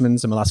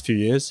specimens in the last few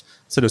years.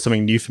 So there was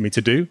something new for me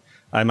to do.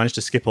 I managed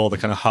to skip all the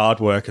kind of hard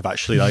work of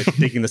actually like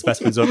digging the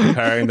specimens up,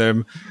 preparing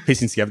them,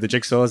 piecing together the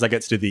jigsaws. I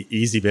get to do the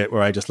easy bit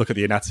where I just look at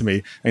the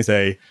anatomy and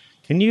say,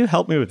 can you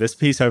help me with this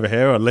piece over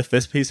here or lift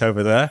this piece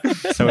over there?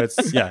 So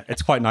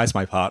it's quite nice,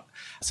 my part.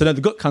 So no,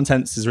 the gut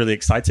contents is really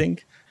exciting.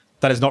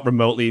 That is not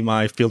remotely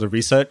my field of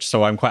research,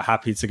 so I'm quite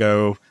happy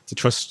to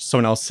trust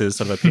someone else's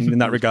sort of opinion in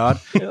that regard.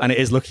 And it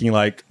is looking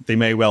like they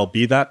may well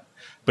be that.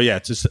 But yeah,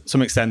 to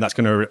some extent, that's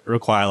going to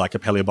require like a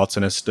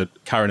paleobotanist,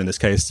 Karen in this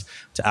case,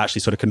 to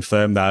actually sort of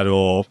confirm that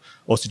or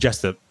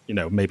suggest that,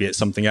 maybe it's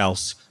something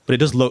else. But it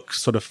does look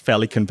sort of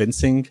fairly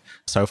convincing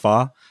so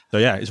far. So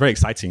yeah, it's very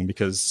exciting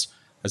because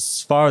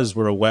as far as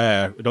we're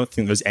aware, I don't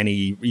think there's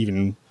any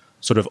even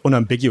sort of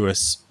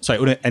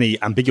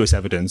any ambiguous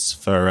evidence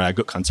for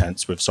gut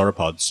contents with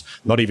sauropods,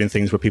 not even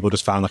things where people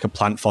just found like a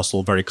plant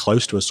fossil very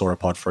close to a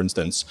sauropod, for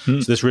instance.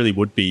 So this really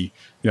would be,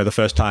 the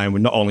first time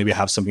when not only we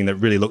have something that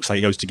really looks like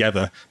it goes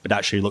together, but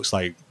actually looks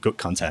like gut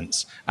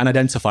contents. And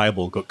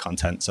identifiable gut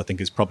contents, I think,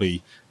 is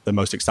probably the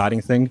most exciting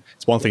thing.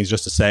 It's one thing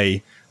just to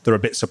say there are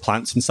bits of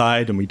plants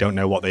inside and we don't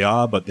know what they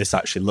are, but this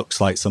actually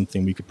looks like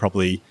something we could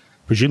probably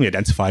presumably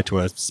identify to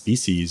a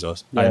species, or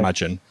I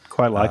imagine.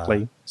 Quite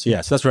likely. So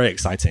that's very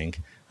exciting.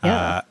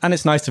 Yeah. And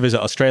it's nice to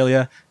visit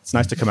Australia. It's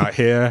nice to come out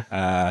here.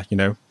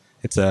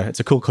 It's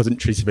a cool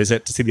country to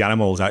visit, to see the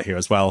animals out here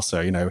as well. So,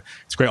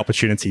 it's a great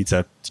opportunity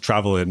to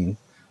travel and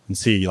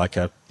see like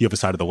the other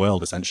side of the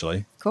world,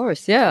 essentially. Of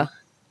course, yeah.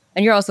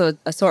 And you're also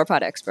a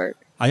sauropod expert.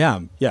 I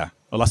am, yeah.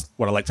 Well, that's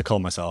what I like to call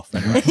myself.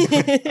 Anyway.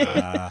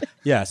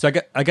 So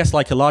I guess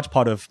like a large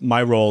part of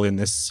my role in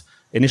this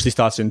initially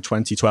started in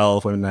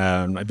 2012 when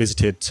I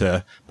visited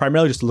to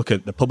primarily just look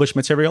at the published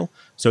material.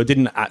 So I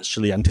didn't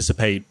actually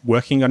anticipate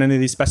working on any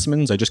of these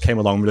specimens. I just came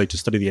along really to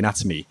study the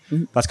anatomy.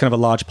 That's kind of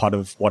a large part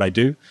of what I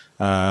do.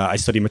 I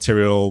study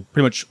material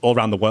pretty much all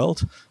around the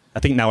world. I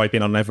think now I've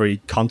been on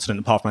every continent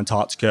apart from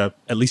Antarctica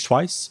at least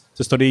twice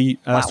to study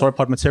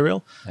sauropod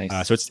material.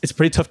 Nice. So it's a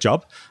pretty tough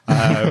job.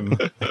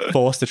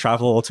 Forced to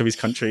travel all to these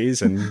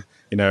countries and,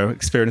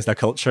 experience their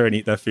culture and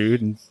eat their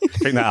food and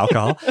drink their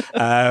alcohol.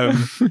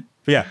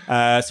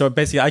 So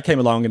basically I came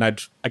along and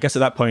I guess at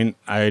that point,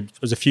 I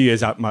was a few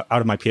years out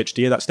of my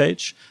PhD at that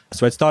stage.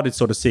 So I'd started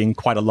sort of seeing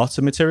quite a lot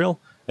of material,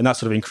 and that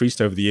sort of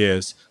increased over the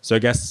years. So I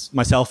guess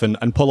myself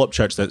and Paul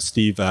Upchurch that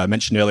Steve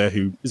mentioned earlier,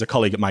 who is a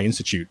colleague at my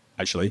institute,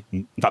 actually,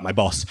 in fact, my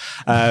boss,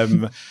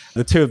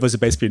 the two of us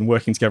have basically been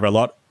working together a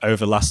lot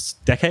over the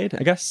last decade,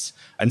 I guess,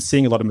 and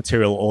seeing a lot of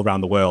material all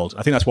around the world.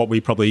 I think that's what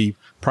we probably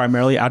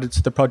primarily added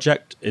to the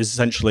project, is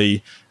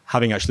essentially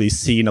having actually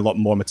seen a lot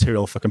more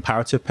material for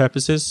comparative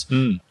purposes.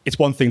 It's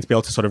one thing to be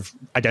able to sort of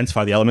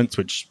identify the elements,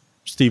 which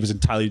Steve was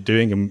entirely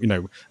doing.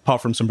 And,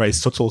 apart from some very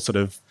subtle sort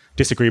of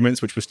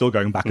disagreements, which we're still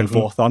going back and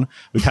forth on.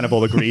 We kind of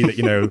all agree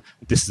that,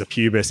 this is a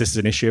pubis, this is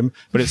an ischium,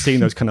 but it's seeing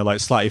those kind of like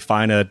slightly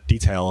finer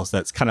details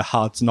that's kind of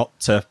hard not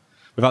to,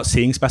 without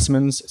seeing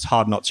specimens, it's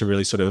hard not to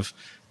really sort of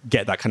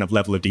get that kind of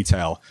level of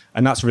detail.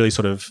 And that's really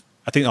sort of,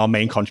 I think, our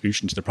main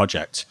contribution to the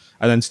project.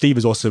 And then Steve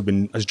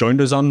has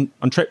joined us on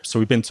trips. So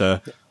we've been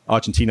to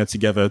Argentina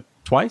together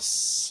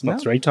twice. Not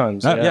 3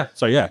 times. So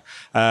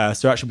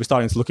actually we're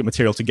starting to look at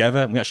material together.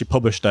 And we actually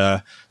published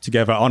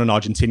together on an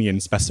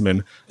Argentinian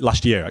specimen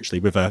last year, actually,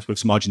 with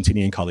some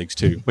Argentinian colleagues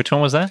too. Which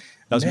one was that?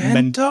 That was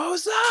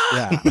Mendoza!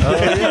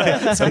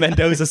 So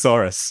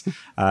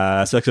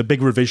Mendozasaurus. So it's a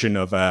big revision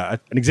of an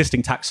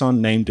existing taxon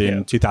named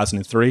in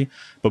 2003,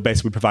 but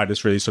basically provided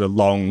this really sort of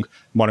long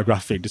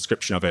monographic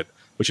description of it,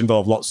 which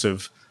involved lots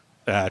of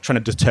trying to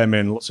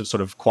determine lots of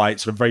sort of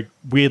very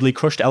weirdly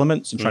crushed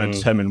elements and trying to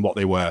determine what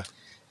they were.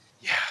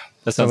 Yeah,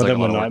 that sounds like a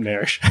lot them of were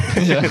nightmarish.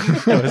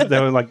 They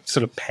were like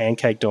sort of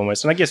pancaked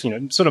almost. And I guess,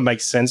 it sort of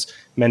makes sense.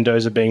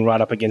 Mendoza being right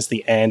up against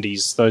the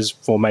Andes, those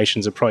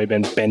formations have probably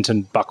been bent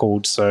and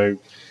buckled. So,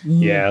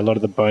 a lot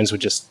of the bones were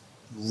just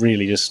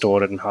really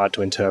distorted and hard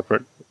to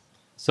interpret.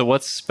 So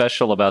what's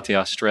special about the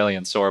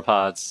Australian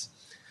sauropods?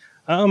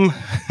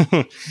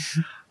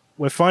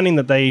 We're finding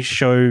that they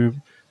show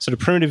sort of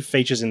primitive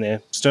features in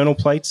their sternal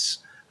plates.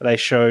 They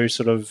show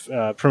sort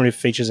of primitive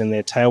features in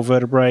their tail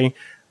vertebrae,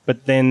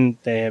 but then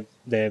their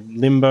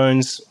limb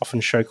bones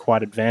often show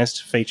quite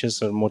advanced features,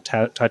 sort of more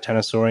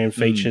titanosaurian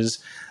features.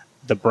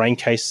 The brain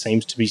case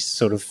seems to be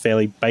sort of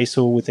fairly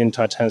basal within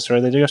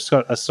Titanosauria. They've just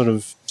got a sort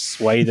of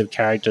swathe of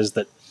characters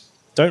that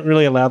don't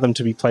really allow them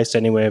to be placed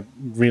anywhere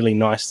really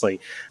nicely.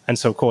 And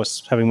so, of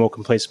course, having more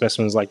complete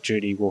specimens like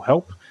Judy will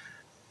help.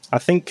 I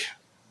think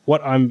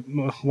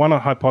one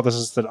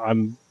hypothesis that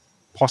I'm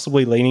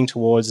possibly leaning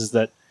towards is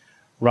that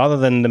rather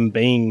than them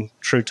being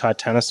true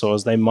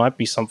titanosaurs, they might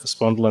be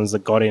Symphospondylans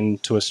that got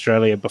into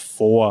Australia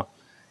before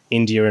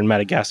India and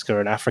Madagascar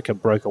and Africa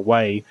broke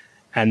away,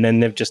 and then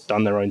they've just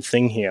done their own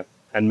thing here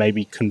and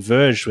maybe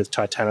converged with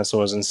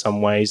titanosaurs in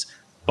some ways,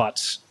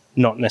 but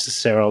not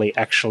necessarily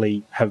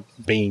actually have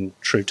been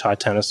true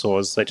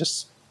titanosaurs. They're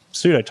just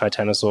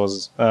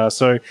pseudo-titanosaurs.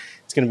 So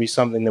it's going to be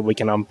something that we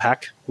can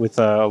unpack with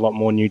a lot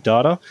more new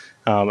data.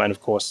 And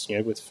of course,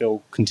 with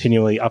Phil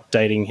continually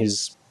updating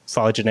his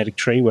phylogenetic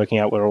tree, working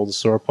out where all the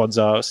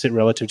sauropods sit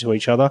relative to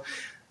each other.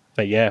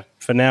 But yeah,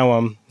 for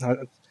now,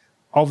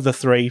 of the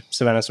 3,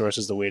 Savannahsaurus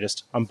is the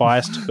weirdest. I'm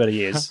biased, but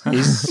he is.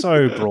 He's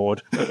so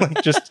broad.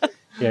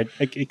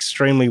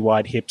 Extremely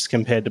wide hips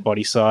compared to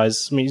body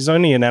size. I mean, he's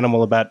only an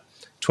animal about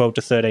 12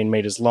 to 13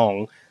 meters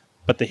long,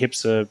 but the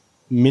hips are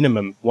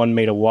minimum 1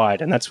 meter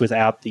wide, and that's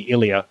without the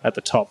ilia at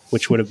the top,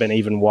 which would have been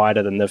even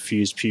wider than the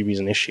fused pubes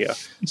and ischia.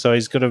 So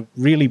he's got a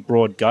really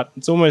broad gut.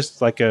 It's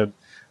almost like a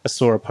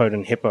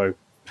sauropodon hippo.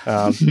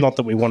 Not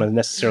that we want to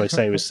necessarily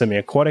say he was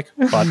semi-aquatic,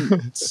 but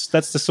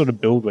that's the sort of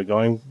build we're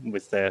going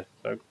with there.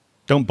 So,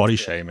 don't body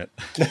shame it.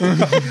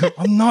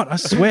 I'm not, I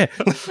swear.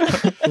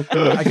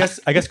 I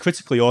guess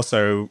critically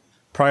also,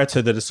 prior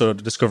to the sort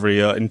of discovery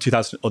in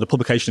 2000 or the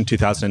publication in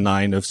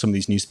 2009 of some of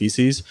these new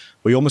species,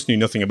 we almost knew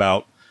nothing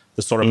about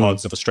the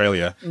sauropods of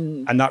Australia.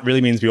 And that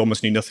really means we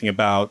almost knew nothing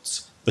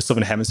about the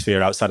southern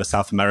hemisphere outside of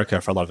South America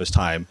for a lot of its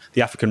time.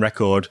 The African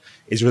record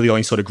is really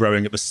only sort of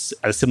growing at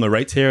a similar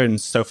rate here,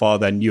 and so far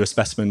their newer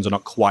specimens are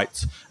not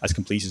quite as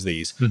complete as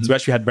these. So we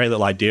actually had very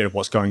little idea of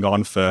what's going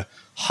on for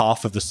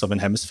half of the southern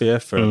hemisphere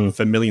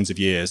for millions of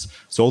years.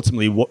 So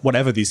ultimately,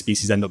 whatever these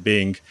species end up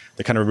being,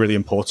 they're kind of a really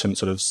important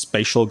sort of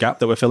spatial gap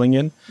that we're filling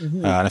in.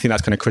 And I think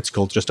that's kind of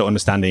critical just to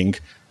understanding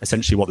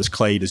essentially what this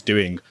clade is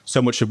doing.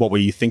 So much of what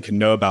we think and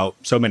know about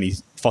so many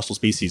fossil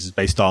species is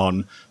based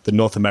on the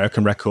North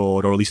American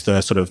record, or at least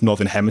the sort of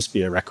Northern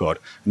Hemisphere record.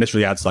 And this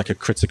really adds like a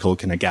critical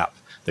kind of gap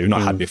that we've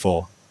not had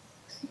before.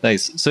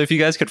 Nice. So if you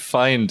guys could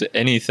find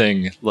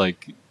anything,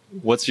 like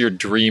what's your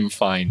dream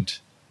find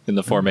in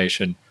the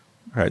formation?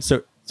 All right.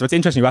 So it's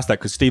interesting you asked that,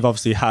 because Steve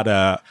obviously had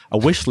a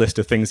wish list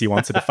of things he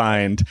wanted to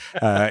find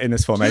in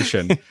this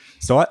formation.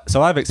 So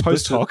I've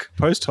post talk.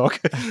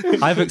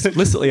 I've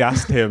explicitly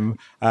asked him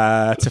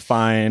to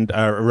find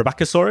a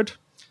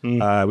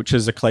Rebbachisaurus, which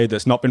is a clade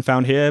that's not been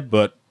found here,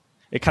 but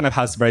it kind of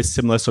has very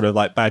similar sort of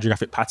like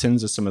biogeographic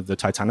patterns as some of the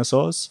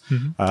titanosaurs.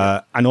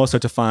 And also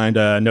to find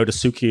a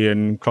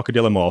Nodosuchian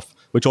crocodilomorph,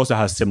 which also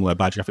has similar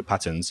biogeographic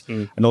patterns.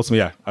 And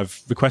ultimately,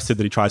 I've requested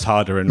that he tries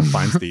harder and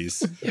finds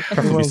these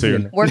preferably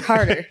soon. Work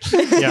harder.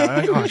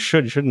 I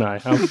should, shouldn't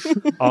I?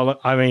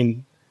 I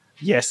mean,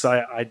 yes,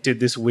 I did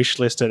this wish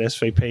list at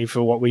SVP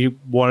for what we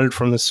wanted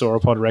from the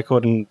sauropod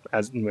record, and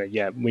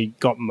we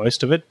got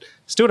most of it.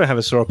 Still don't have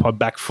a sauropod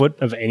back foot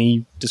of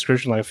any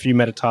description, like a few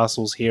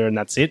metatarsals here, and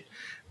that's it.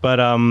 But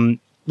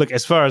look,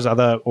 as far as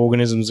other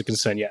organisms are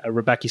concerned, a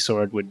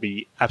Rebbachisaurus would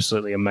be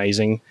absolutely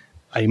amazing.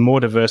 A more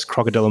diverse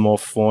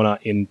crocodilomorph fauna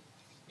in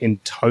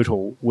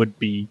total would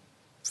be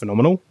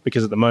phenomenal,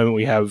 because at the moment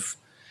we have,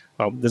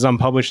 there's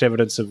unpublished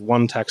evidence of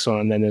one taxon,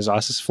 and then there's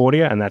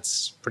Isisfordia, and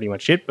that's pretty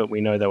much it, but we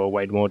know they were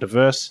way more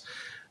diverse.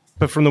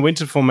 But from the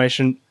winter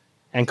formation,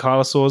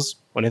 ankylosaurs,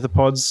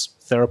 ornithopods,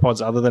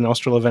 theropods other than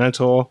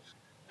Australovenator,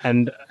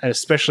 And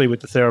especially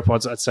with the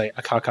theropods, I'd say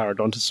a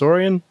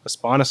Carcharodontosaurian, a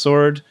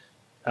Spinosaurid,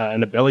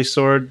 and a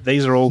Belisaurid.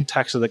 These are all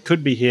taxa that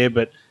could be here,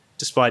 but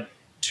despite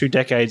 2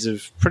 decades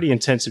of pretty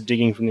intensive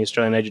digging from the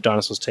Australian Age of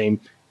Dinosaurs team,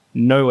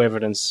 no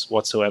evidence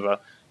whatsoever.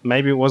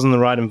 Maybe it wasn't the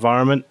right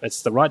environment.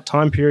 It's the right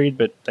time period,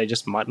 but they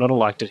just might not have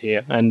liked it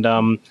here. And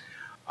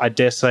I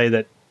dare say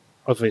that,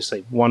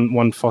 obviously,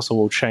 one fossil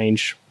will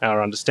change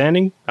our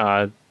understanding,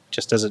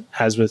 just as it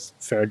has with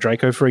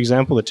Ferrodraco, for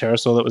example, the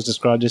pterosaur that was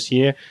described this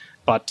year.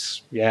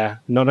 But, yeah,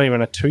 not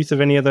even a tooth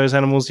of any of those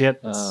animals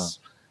yet.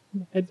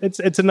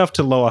 It's enough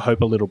to lower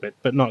hope a little bit,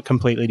 but not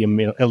completely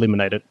to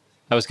eliminate it.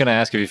 I was going to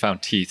ask if you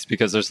found teeth,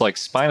 because there's like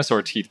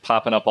Spinosaur teeth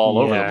popping up all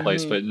over the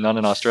place, but none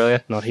in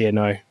Australia? Not here,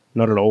 no.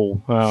 Not at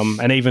all.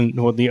 And even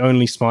the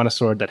only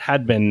Spinosaurid that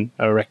had been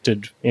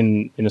erected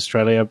in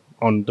Australia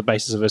on the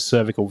basis of a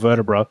cervical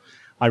vertebra,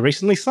 I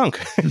recently sunk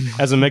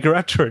as a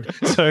Megaraptorid.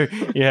 So,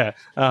 yeah,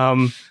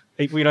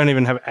 we don't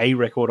even have a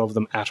record of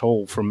them at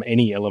all from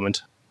any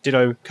element.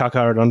 Ditto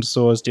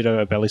Carcharodontosaurs,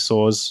 ditto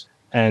Abelisaurs,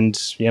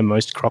 and, yeah,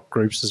 most crop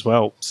groups as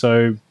well.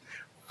 So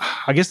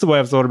I guess the way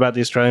I've thought about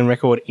the Australian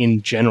record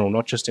in general,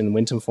 not just in the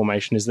Winton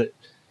Formation, is that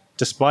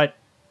despite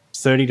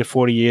 30 to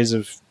 40 years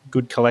of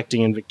good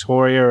collecting in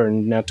Victoria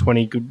and now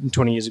 20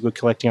 years of good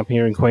collecting up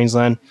here in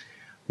Queensland,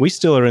 we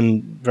still are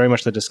in very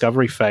much the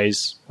discovery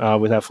phase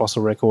with our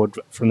fossil record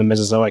from the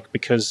Mesozoic,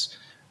 because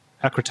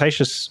our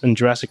Cretaceous and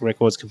Jurassic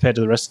records compared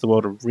to the rest of the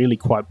world are really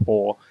quite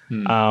poor.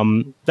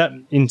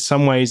 That in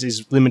some ways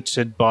is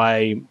limited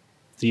by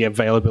the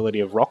availability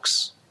of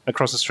rocks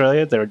across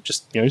Australia. There are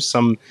just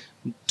some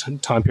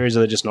time periods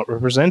that are just not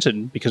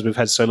represented because we've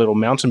had so little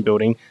mountain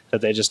building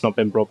that they've just not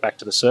been brought back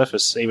to the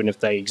surface, even if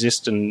they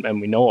exist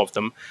and we know of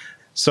them.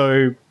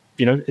 So,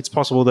 it's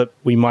possible that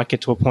we might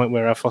get to a point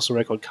where our fossil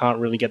record can't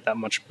really get that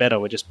much better.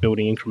 We're just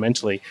building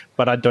incrementally.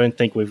 But I don't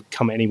think we've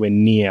come anywhere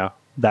near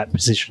that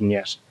position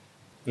yet.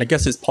 I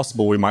guess it's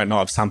possible we might not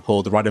have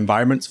sampled the right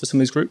environments for some of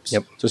these groups.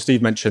 Yep. So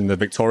Steve mentioned the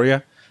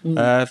Victoria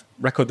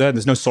record there.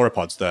 There's no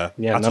sauropods there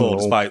at all,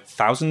 despite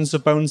thousands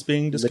of bones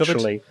being discovered.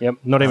 Literally, yep.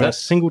 Not even a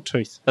single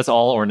tooth. That's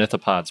all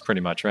ornithopods,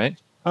 pretty much, right?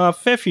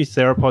 Fair few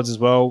theropods as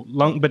well.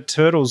 But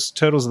turtles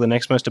are the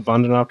next most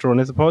abundant after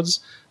ornithopods.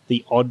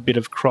 The odd bit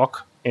of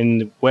croc in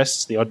the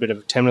west, the odd bit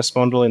of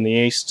temnospondyle in the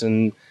east,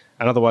 and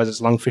otherwise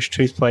it's lungfish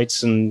tooth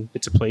plates and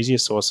bits of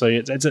plesiosaur. So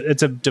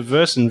it's a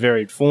diverse and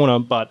varied fauna,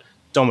 but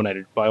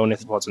dominated by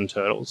ornithopods and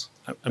turtles.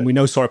 And we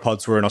know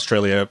sauropods were in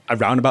Australia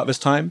around about this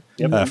time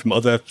from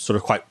other sort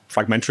of quite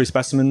fragmentary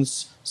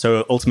specimens.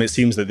 So ultimately it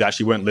seems that they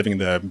actually weren't living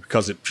there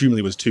because it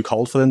presumably was too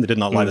cold for them. They did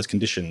not like those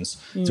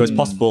conditions. So it's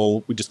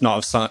possible we just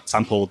not have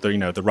sampled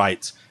the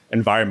right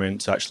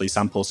environment to actually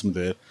sample some of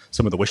the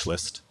wish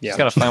list. Yeah. Just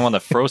got to find one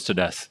that froze to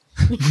death.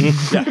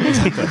 Yeah,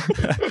 exactly.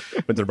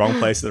 Went to the wrong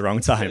place at the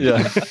wrong time.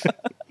 Yeah.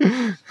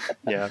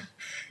 Yeah.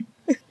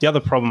 The other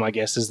problem, I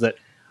guess, is that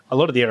a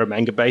lot of the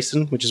Eromanga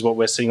Basin, which is what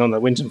we're seeing on the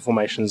Winton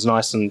Formation, is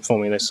nice and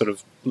forming this sort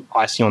of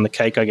icing on the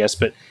cake, I guess,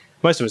 but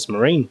most of it's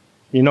marine.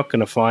 You're not going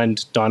to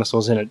find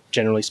dinosaurs in it,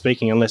 generally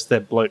speaking, unless they're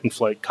bloat and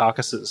float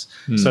carcasses.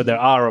 So there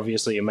are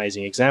obviously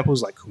amazing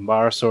examples like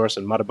Kumbarasaurus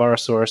and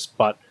Muttaburrasaurus,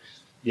 but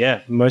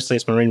yeah, mostly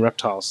it's marine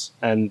reptiles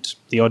and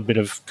the odd bit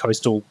of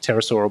coastal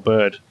pterosaur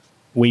bird.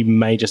 We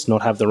may just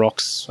not have the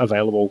rocks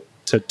available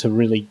to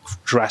really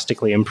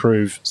drastically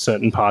improve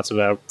certain parts of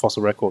our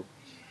fossil record.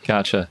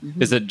 Gotcha.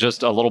 Is it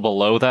just a little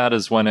below that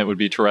is when it would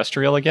be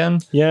terrestrial again?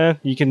 Yeah,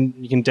 you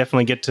can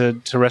definitely get to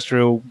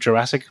terrestrial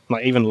Jurassic,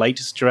 like even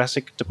latest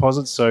Jurassic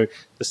deposits. So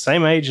the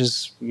same age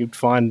as you'd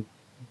find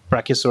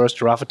Brachiosaurus,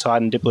 Giraffatiid,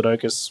 and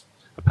Diplodocus,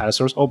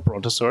 Apatosaurus, or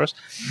Brontosaurus.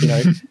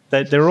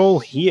 They're all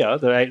here,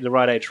 the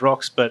right age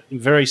rocks, but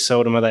very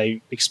seldom are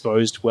they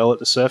exposed well at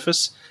the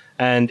surface.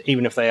 And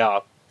even if they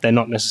are, they're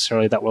not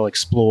necessarily that well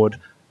explored,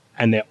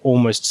 and they're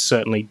almost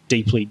certainly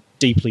deeply,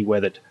 deeply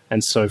weathered.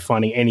 And so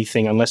finding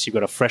anything, unless you've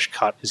got a fresh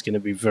cut, is going to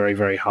be very,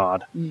 very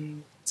hard.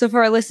 So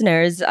for our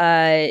listeners,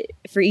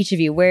 for each of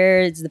you,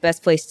 where is the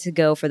best place to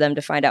go for them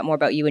to find out more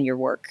about you and your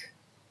work?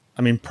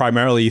 I mean,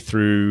 primarily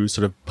through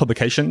sort of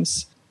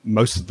publications.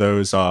 Most of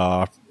those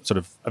are sort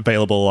of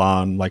available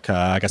on, like,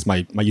 I guess,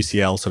 my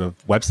UCL sort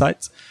of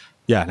website.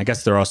 Yeah, and I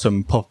guess there are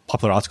some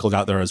popular articles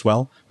out there as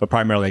well, but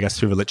primarily, I guess,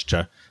 through the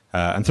literature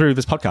and through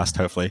this podcast,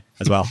 hopefully,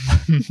 as well.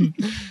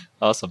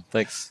 Awesome.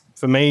 Thanks.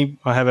 For me,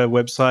 I have a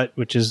website,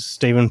 which is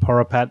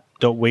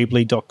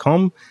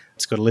stephenporopat.weebly.com.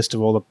 It's got a list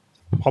of all the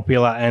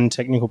popular and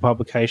technical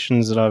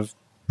publications that I've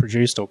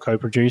produced or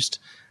co-produced.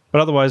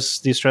 But otherwise,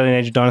 the Australian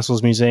Age of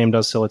Dinosaurs Museum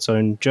does sell its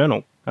own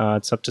journal.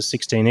 It's up to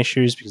 16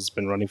 issues because it's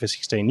been running for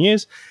 16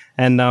 years.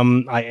 And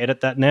I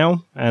edit that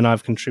now, and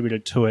I've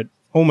contributed to it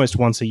almost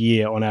once a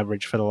year on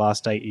average for the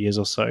last 8 years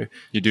or so.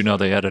 You do know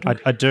the editor.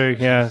 I do,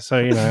 yeah. So,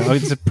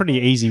 it's a pretty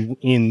easy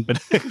in,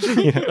 but,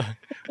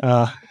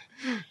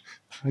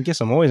 I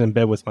guess I'm always in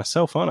bed with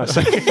myself, aren't I?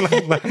 So,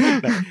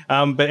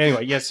 but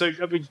anyway, yeah, so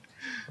I mean,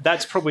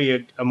 that's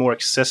probably a more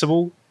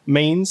accessible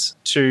means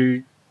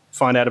to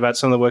find out about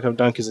some of the work I've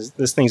done, because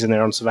there's things in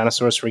there on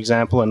Savanosaurus, for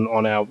example, and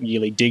on our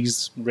yearly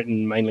digs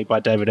written mainly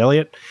by David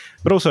Elliott.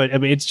 But also, I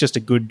mean, it's just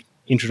a good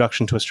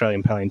introduction to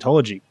Australian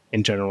paleontology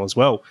in general as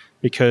well,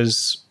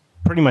 because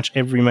pretty much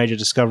every major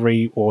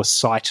discovery or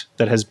site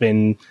that has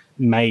been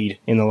made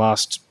in the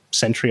last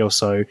century or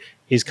so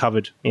is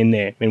covered in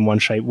there in one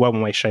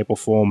way, shape or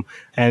form,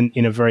 and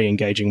in a very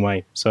engaging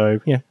way. So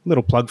yeah,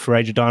 little plug for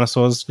Age of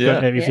Dinosaurs.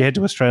 Yeah. If you head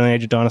to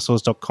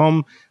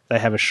AustralianAgeOfDinosaurs.com, they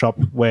have a shop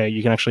where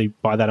you can actually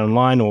buy that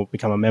online or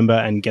become a member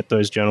and get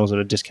those journals at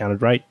a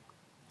discounted rate.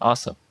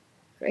 Awesome.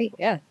 Great.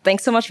 Yeah.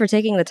 Thanks so much for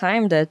taking the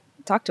time to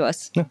talk to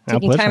us. Our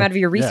Taking pleasure. time out of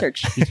your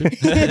research.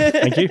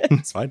 Thank you.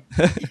 It's fine.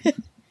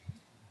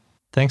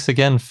 Thanks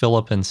again,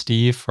 Philip and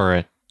Steve,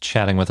 for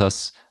chatting with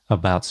us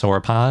about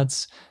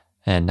sauropods.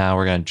 And now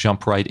we're going to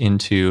jump right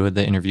into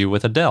the interview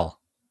with Adele.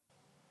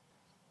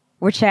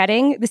 We're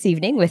chatting this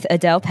evening with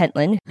Adele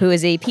Pentland, who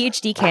is a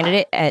PhD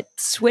candidate at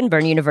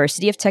Swinburne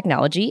University of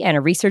Technology and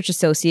a research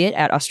associate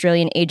at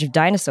Australian Age of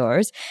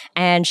Dinosaurs.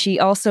 And she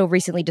also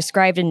recently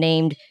described and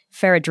named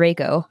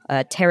Pterodraco,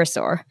 a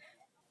pterosaur,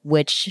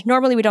 which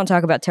normally we don't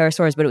talk about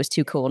pterosaurs, but it was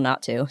too cool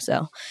not to.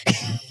 So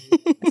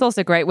It's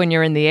also great when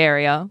you're in the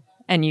area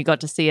and you got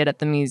to see it at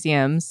the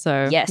museum.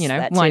 So, Yes, you know,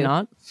 that why too.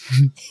 not?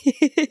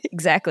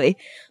 exactly.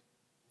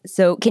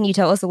 So can you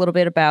tell us a little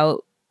bit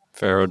about,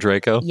 Pharaoh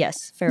Draco.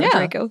 yes,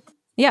 Pterodraco?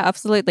 Yeah,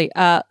 absolutely.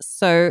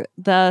 So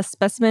the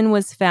specimen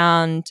was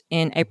found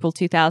in April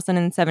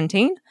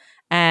 2017,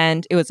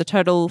 and it was a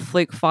total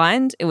fluke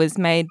find. It was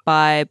made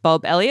by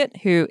Bob Elliott,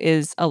 who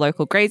is a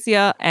local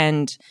grazier,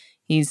 and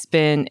he's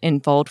been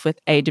involved with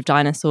Age of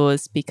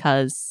Dinosaurs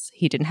because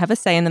he didn't have a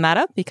say in the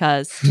matter,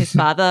 because his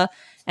father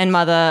and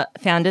mother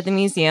founded the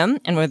museum,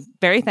 and we're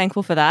very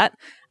thankful for that,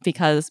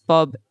 because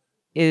Bob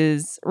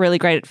is really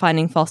great at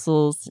finding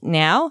fossils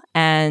now,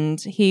 and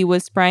he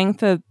was spraying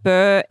for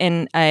burr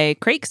in a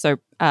creek. So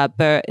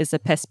burr is a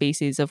pest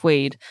species of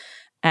weed,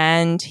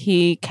 and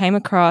he came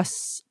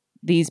across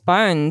these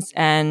bones,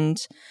 and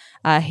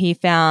he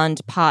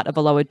found part of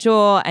a lower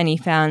jaw, and he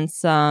found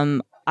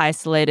some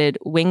isolated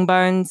wing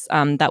bones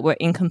that were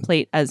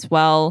incomplete as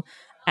well.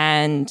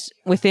 And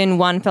within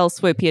one fell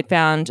swoop, he had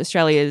found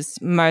Australia's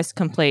most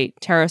complete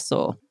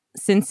pterosaur.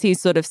 Since he's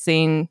sort of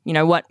seen, you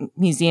know, what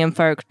museum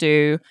folk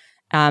do,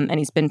 and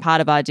he's been part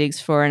of our digs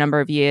for a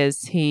number of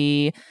years,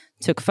 he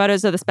took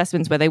photos of the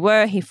specimens where they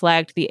were, he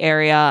flagged the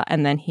area,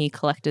 and then he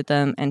collected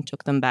them and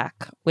took them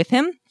back with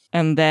him.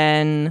 And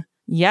then,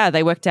 yeah,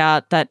 they worked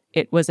out that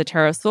it was a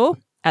pterosaur.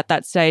 At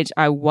that stage,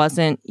 I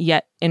wasn't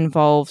yet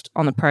involved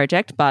on the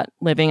project, but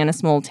living in a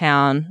small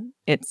town,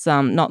 it's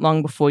not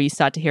long before you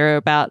start to hear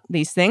about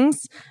these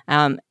things.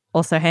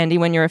 Also handy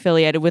when you're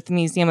affiliated with the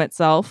museum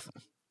itself.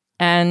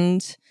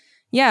 And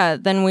yeah,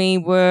 then we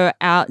were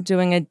out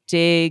doing a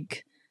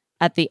dig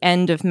at the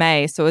end of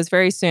May. So it was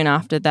very soon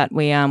after that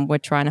we were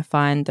trying to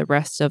find the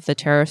rest of the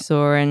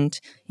pterosaur. And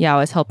yeah, I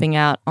was helping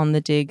out on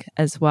the dig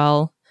as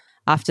well.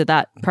 After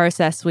that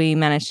process, we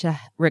managed to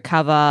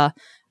recover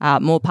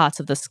more parts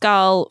of the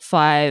skull,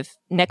 5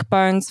 neck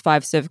bones,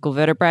 5 cervical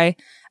vertebrae,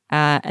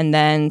 and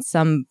then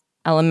some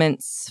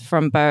elements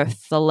from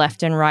both the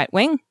left and right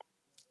wing.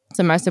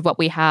 So most of what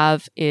we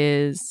have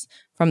is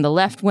from the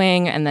left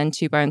wing, and then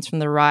 2 bones from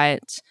the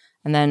right.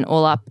 And then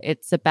all up,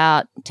 it's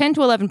about 10 to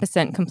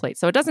 11% complete.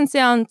 So it doesn't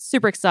sound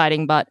super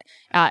exciting, but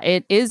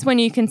it is when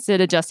you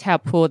consider just how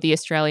poor the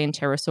Australian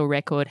pterosaur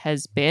record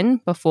has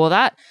been before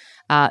that.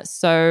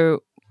 So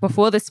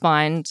before this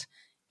find,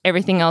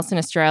 everything else in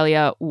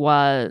Australia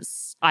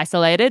was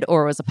isolated,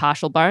 or it was a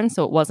partial bone.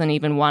 So it wasn't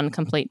even one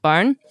complete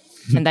bone.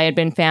 And they had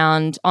been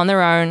found on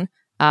their own.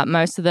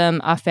 Most of them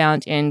are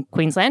found in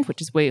Queensland,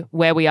 which is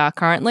where we are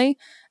currently.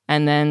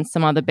 And then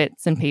some other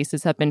bits and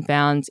pieces have been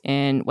found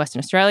in Western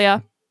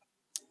Australia,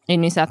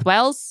 in New South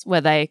Wales,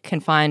 where they can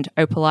find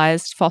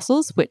opalized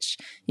fossils, which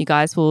you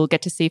guys will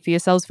get to see for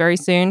yourselves very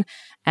soon,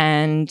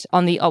 and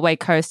on the Otway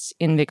Coast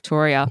in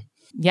Victoria.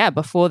 Yeah,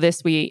 before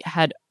this, we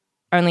had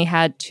only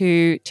had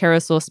 2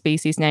 pterosaur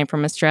species named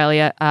from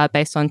Australia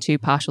based on 2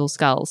 partial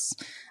skulls.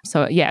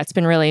 So yeah, it's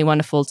been really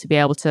wonderful to be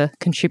able to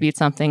contribute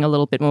something a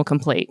little bit more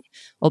complete,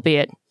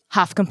 albeit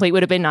half complete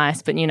would have been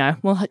nice, but you know,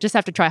 we'll just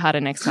have to try harder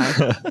next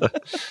time.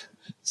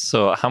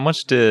 So how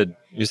much did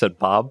you said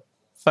Bob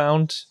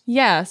found?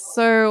 Yeah,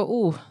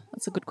 so,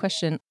 that's a good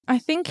question. I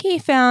think he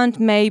found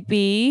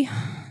maybe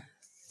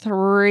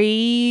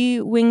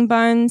 3 wing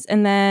bones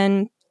and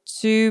then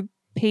 2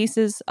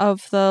 pieces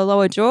of the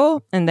lower jaw.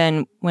 And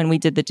then when we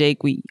did the dig,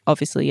 we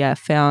obviously,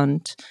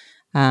 found,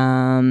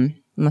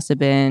 must have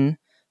been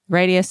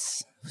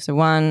radius, so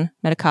 1,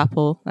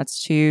 metacarpal,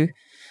 that's 2,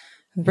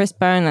 wrist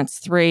bone, that's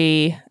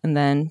 3, and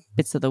then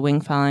bits of the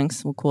wing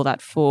phalanx, we'll call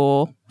that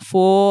 4.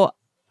 4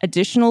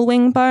 additional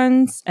wing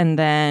bones, and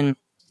then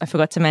I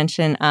forgot to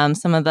mention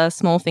some of the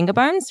small finger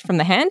bones from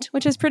the hand,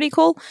 which is pretty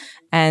cool.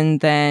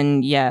 And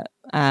then,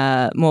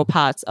 more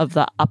parts of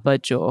the upper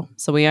jaw.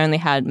 So we only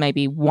had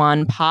maybe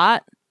 1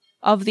 part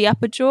of the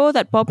upper jaw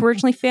that Bob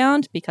originally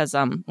found, because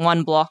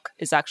 1 block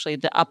is actually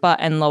the upper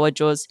and lower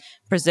jaws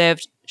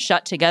preserved,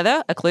 shut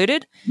together,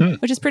 occluded,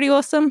 which is pretty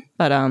awesome.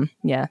 But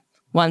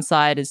one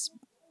side is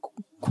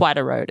quite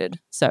eroded.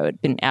 So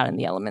it'd been out in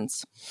the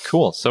elements.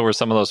 Cool. So were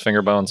some of those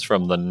finger bones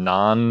from the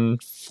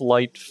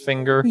non-flight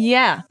finger?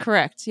 Yeah,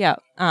 correct. Yeah.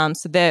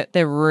 So they're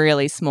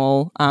really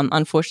small.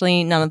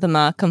 Unfortunately, none of them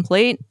are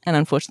complete. And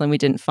unfortunately, we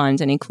didn't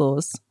find any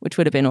claws, which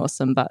would have been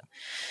awesome. But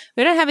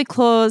we don't have any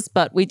claws,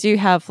 but we do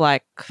have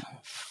like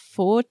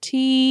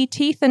 40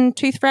 teeth and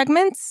tooth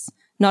fragments,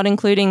 not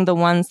including the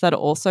ones that are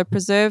also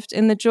preserved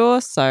in the jaw.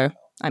 So,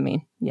 I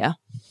mean, yeah.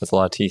 That's a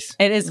lot of teeth.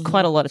 It is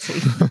quite a lot of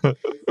teeth.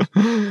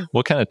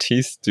 What kind of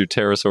teeth do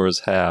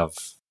pterosaurs have?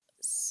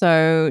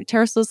 So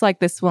pterosaurs like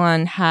this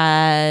one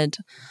had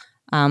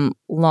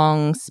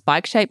long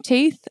spike-shaped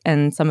teeth,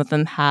 and some of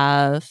them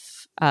have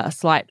a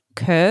slight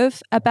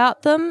curve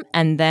about them.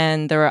 And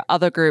then there are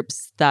other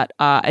groups that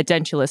are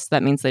edentulous.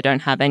 That means they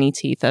don't have any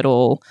teeth at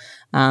all.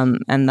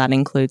 And that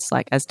includes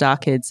like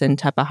asdarchids and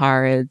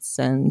tapaharids.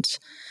 And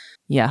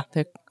yeah,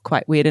 they're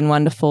quite weird and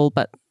wonderful,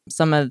 but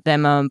some of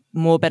them are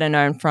more better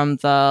known from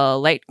the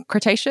late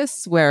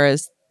Cretaceous,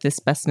 whereas this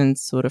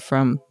specimen's sort of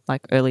from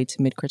like early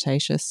to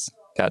mid-Cretaceous.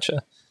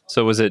 Gotcha.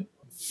 So was it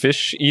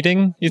fish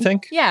eating, you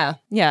think? Yeah.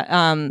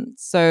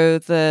 So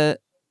the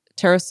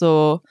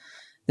pterosaur,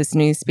 this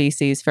new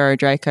species,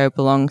 Ferrodraco,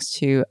 belongs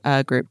to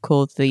a group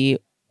called the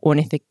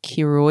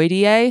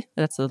Ornithocheroideae.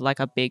 That's like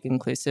a big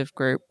inclusive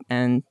group.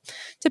 And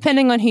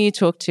depending on who you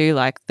talk to,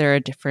 like there are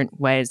different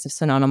ways of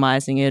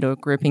synonymizing it or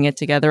grouping it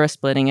together or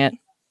splitting it.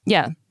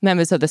 Yeah,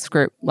 members of this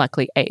group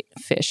likely ate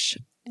fish.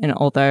 And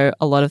although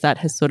a lot of that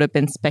has sort of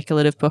been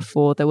speculative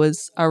before, there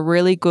was a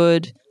really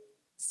good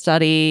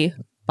study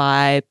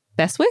by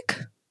Beswick,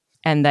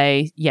 and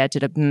they,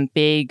 did a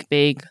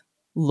big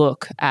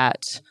look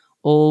at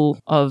all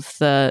of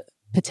the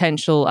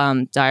potential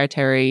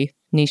dietary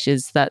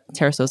niches that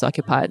pterosaurs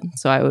occupied.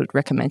 So I would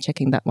recommend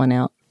checking that one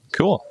out.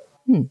 Cool.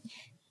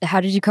 How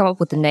did you come up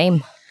with the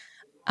name?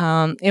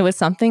 It was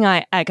something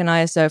I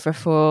agonized over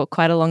for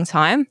quite a long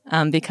time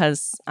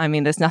because, I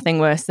mean, there's nothing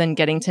worse than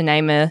getting to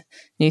name a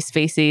new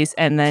species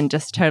and then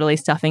just totally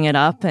stuffing it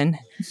up and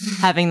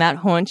having that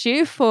haunt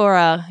you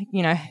for,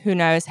 who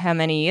knows how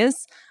many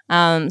years.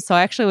 So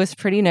I actually was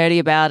pretty nerdy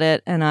about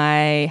it, and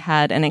I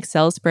had an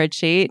Excel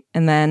spreadsheet,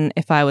 and then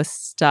if I was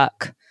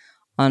stuck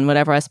on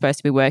whatever I was supposed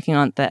to be working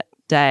on that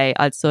day,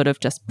 I'd sort of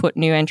just put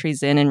new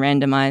entries in and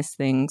randomize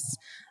things.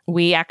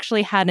 We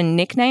actually had a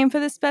nickname for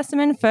the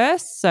specimen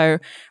first. So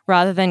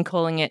rather than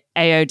calling it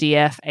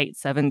AODF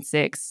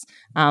 876,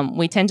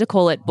 we tend to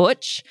call it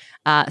Butch.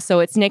 So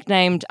it's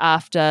nicknamed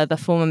after the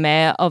former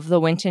mayor of the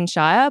Winton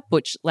Shire,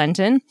 Butch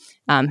Lenton.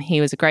 He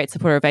was a great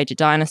supporter of Age of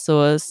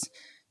Dinosaurs.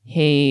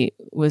 He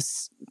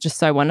was just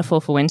so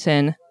wonderful for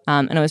Winton.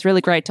 And it was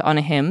really great to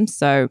honour him.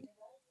 So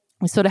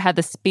we sort of had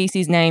the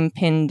species name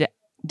pinned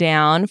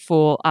down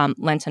for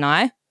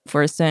Lentoni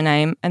for his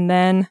surname. And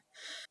then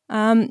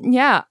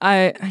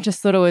I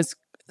just thought it was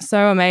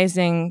so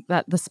amazing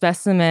that the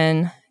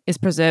specimen is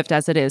preserved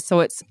as it is. So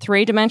it's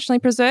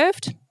three-dimensionally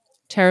preserved.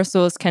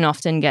 Pterosaurs can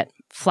often get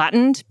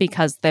flattened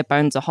because their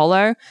bones are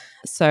hollow.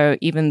 So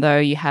even though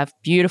you have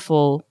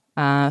beautiful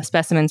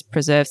specimens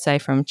preserved, say,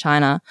 from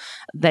China,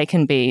 they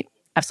can be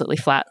absolutely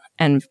flat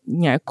and,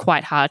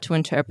 quite hard to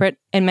interpret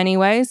in many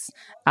ways.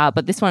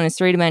 But this one is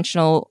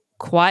three-dimensional,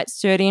 quite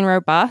sturdy and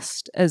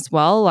robust as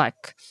well.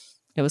 Like,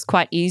 it was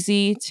quite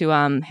easy to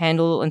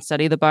handle and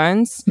study the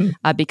bones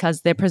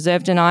because they're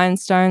preserved in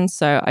ironstone.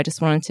 So I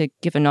just wanted to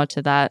give a nod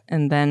to that.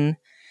 And then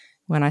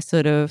when I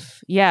sort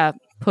of,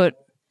 put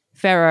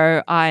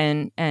Ferro,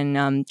 Iron,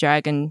 and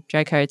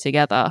Draco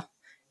together,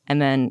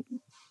 and then,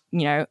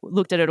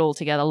 looked at it all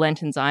together,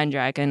 Lenton's Iron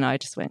Dragon, I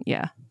just went,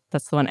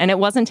 that's the one. And it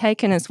wasn't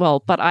taken as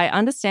well, but I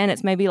understand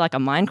it's maybe like a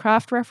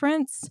Minecraft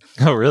reference.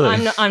 Oh, really?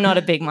 I'm not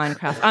a big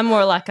Minecraft. I'm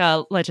more like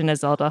a Legend of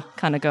Zelda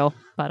kind of girl,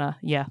 but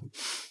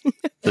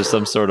There's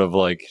some sort of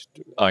like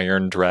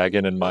Iron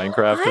Dragon in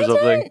Minecraft or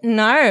something?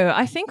 No,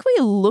 I think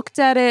we looked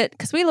at it,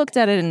 because we looked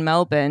at it in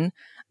Melbourne.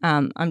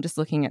 I'm just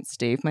looking at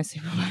Steve, my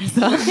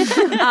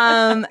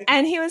supervisor.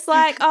 And he was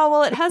like, oh,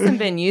 well, it hasn't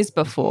been used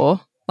before.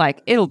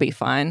 Like, it'll be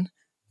fine.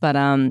 But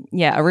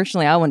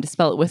originally I wanted to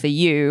spell it with a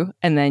U,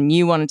 and then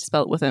you wanted to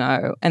spell it with an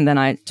O. And then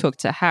I talked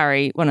to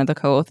Harry, one of the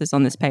co-authors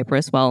on this paper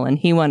as well, and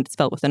he wanted to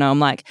spell it with an O. I'm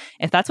like,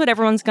 if that's what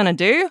everyone's going to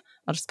do,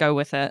 I'll just go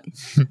with it.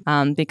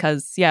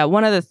 Because,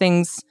 one of the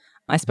things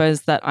I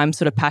suppose that I'm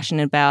sort of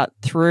passionate about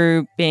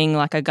through being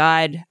like a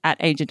guide at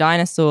Age of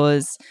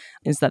Dinosaurs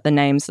is that the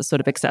names are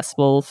sort of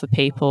accessible for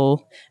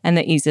people and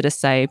they're easy to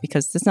say,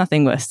 because there's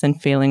nothing worse than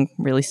feeling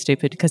really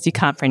stupid because you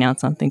can't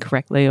pronounce something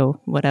correctly or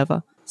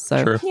whatever.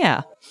 So, True.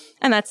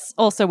 And that's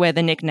also where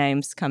the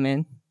nicknames come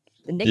in.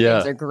 The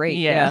nicknames are great.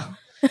 Yeah.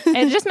 And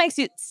it just makes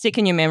it stick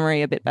in your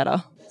memory a bit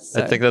better.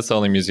 So. I think that's the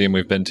only museum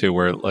we've been to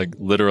where like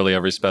literally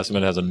every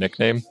specimen has a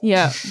nickname.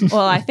 Yeah.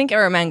 Well, I think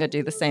Eromanga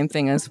do the same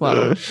thing as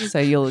well. So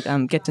you'll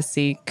get to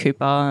see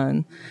Cooper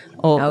and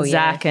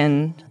Zach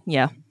and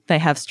they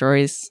have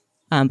stories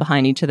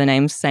behind each of the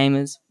names, same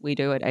as we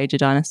do at Age of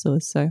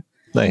Dinosaurs. So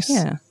nice.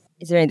 Yeah.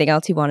 Is there anything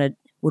else you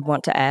would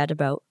want to add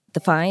about the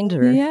find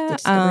or the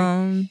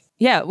discovery?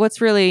 What's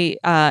really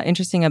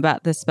interesting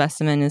about this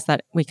specimen is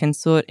that we can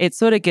it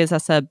sort of gives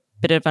us a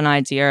bit of an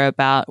idea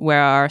about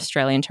where our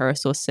Australian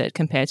pterosaurs sit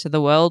compared to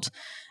the world.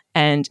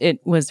 And it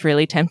was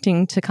really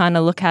tempting to kind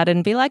of look at it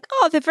and be like,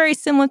 oh, they're very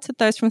similar to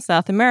those from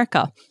South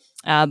America.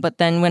 But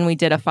then when we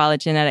did a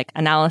phylogenetic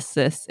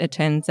analysis, it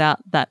turns out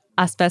that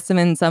our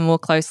specimens are more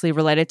closely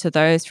related to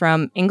those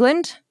from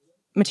England,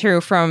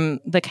 material from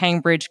the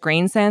Cambridge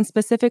greensand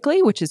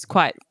specifically, which is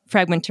quite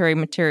fragmentary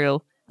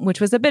material, which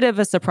was a bit of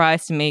a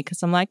surprise to me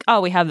because I'm like,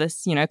 oh, we have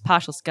this,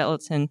 partial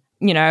skeleton,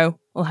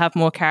 we'll have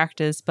more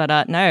characters.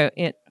 But no,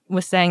 it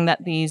was saying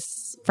that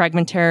these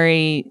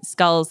fragmentary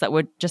skulls that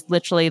were just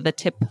literally the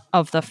tip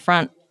of the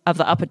front of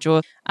the upper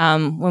jaw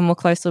were more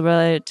closely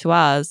related to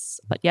ours.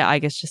 But yeah, I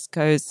guess just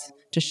goes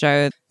to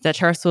show that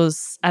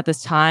pterosaurs at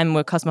this time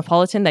were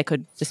cosmopolitan. They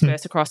could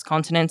disperse across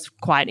continents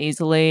quite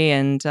easily.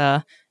 And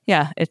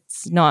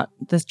it's not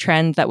the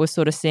trend that we're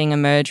sort of seeing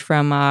emerge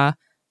from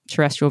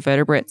terrestrial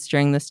vertebrates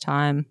during this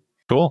time.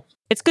 Cool.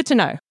 It's good to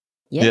know.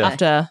 Yeah.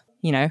 After,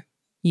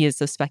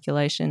 years of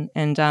speculation.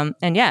 And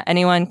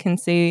anyone can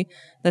see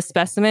the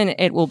specimen.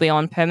 It will be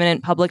on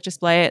permanent public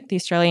display at the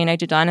Australian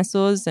Age of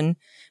Dinosaurs, and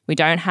we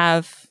don't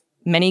have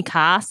many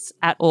casts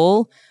at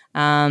all.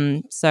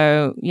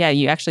 So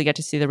you actually get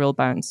to see the real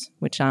bones,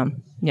 which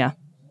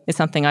is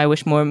something I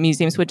wish more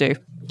museums would do.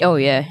 Oh,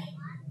 yeah.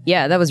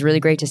 Yeah, that was really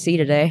great to see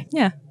today.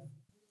 Yeah.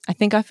 I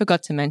think I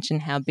forgot to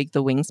mention how big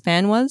the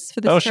wingspan was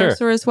for this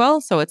pterosaur as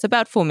well. So it's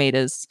about 4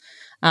 meters,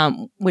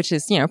 which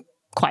is,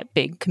 quite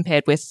big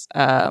compared with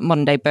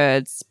modern day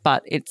birds,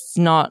 but it's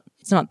not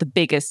the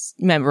biggest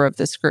member of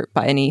this group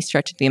by any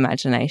stretch of the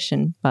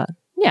imagination. But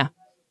yeah,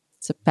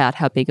 it's about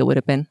how big it would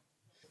have been.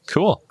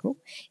 Cool.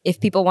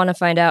 If people want to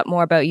find out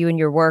more about you and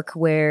your work,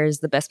 where's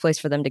the best place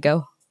for them to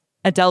go?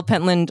 Adele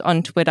Pentland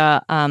on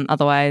Twitter.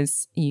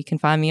 Otherwise, you can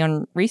find me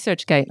on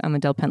ResearchGate. I'm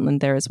Adele Pentland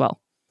there as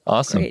well.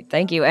 Awesome. Great,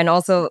 thank you. And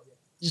also,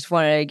 just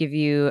wanted to give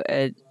you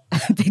a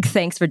big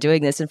thanks for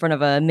doing this in front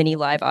of a mini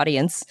live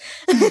audience.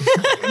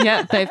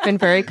 Yeah, they've been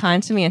very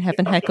kind to me and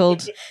haven't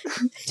heckled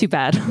too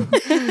bad.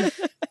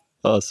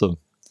 Awesome.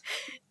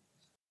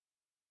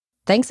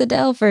 Thanks,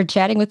 Adele, for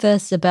chatting with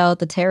us about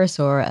the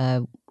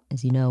pterosaur.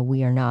 As you know,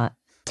 we are not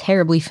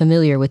terribly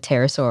familiar with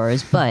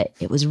pterosaurs, but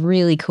it was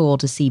really cool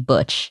to see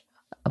Butch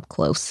up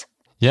close.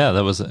 Yeah,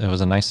 it was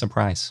a nice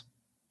surprise.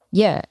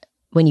 Yeah.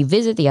 When you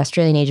visit the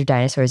Australian Age of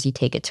Dinosaurs, you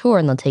take a tour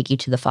and they'll take you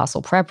to the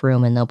fossil prep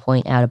room and they'll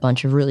point out a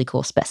bunch of really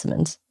cool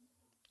specimens.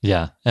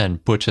 Yeah,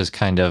 and Butch is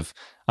kind of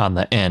on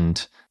the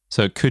end,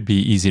 so it could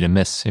be easy to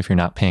miss if you're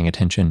not paying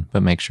attention,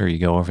 but make sure you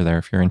go over there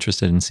if you're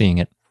interested in seeing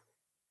it.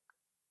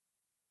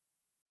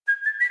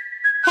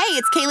 Hey,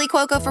 it's Kaylee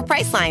Cuoco for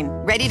Priceline.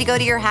 Ready to go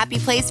to your happy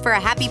place for a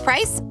happy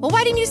price? Well,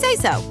 why didn't you say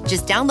so?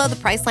 Just download the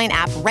Priceline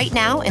app right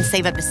now and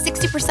save up to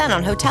 60%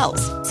 on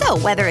hotels. So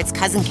whether it's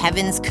Cousin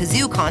Kevin's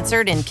Kazoo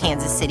Concert in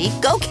Kansas City,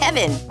 go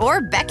Kevin,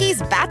 or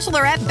Becky's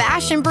Bachelorette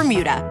Bash in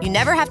Bermuda, you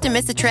never have to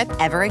miss a trip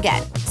ever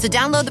again. So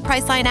download the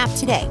Priceline app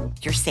today.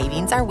 Your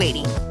savings are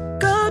waiting.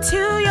 Go to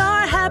your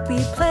happy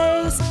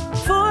place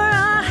for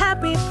a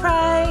happy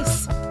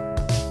price.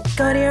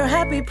 Go to your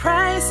happy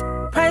price,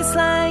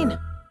 Priceline.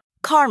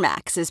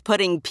 CarMax is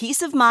putting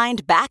peace of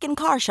mind back in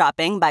car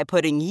shopping by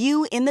putting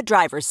you in the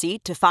driver's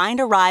seat to find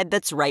a ride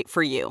that's right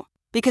for you.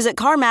 Because at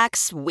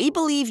CarMax, we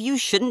believe you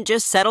shouldn't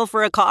just settle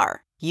for a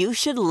car. You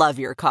should love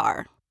your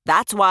car.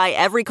 That's why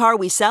every car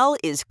we sell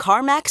is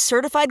CarMax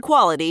certified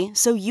quality,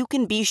 so you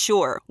can be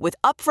sure with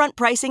upfront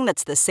pricing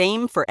that's the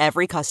same for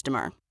every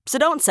customer. So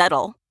don't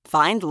settle.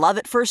 Find love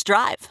at first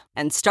drive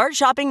and start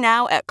shopping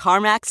now at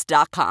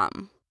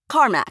CarMax.com.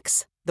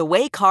 CarMax, the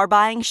way car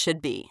buying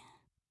should be.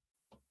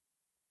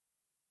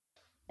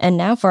 And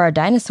now for our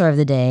dinosaur of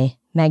the day,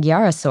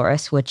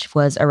 Magyarosaurus, which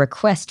was a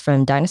request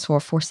from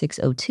Dinosaur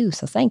 4602,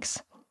 so thanks.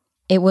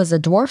 It was a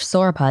dwarf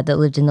sauropod that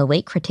lived in the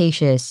late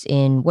Cretaceous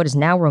in what is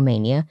now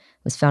Romania.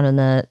 It was found in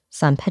the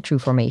San Petru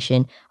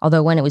Formation,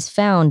 although when it was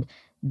found,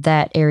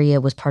 that area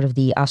was part of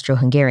the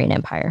Austro-Hungarian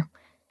Empire.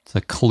 It's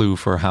a clue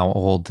for how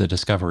old the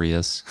discovery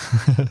is.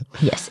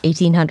 Yes,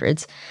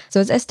 1800s.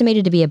 So it's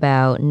estimated to be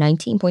about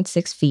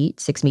 19.6 feet,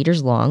 6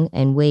 meters long,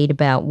 and weighed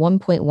about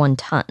 1.1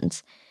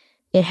 tons.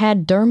 It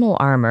had dermal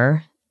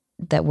armor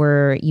that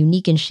were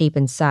unique in shape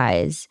and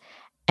size,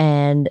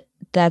 and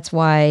that's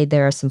why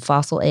there are some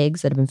fossil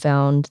eggs that have been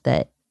found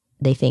that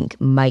they think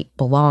might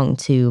belong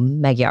to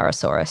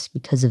Magyarosaurus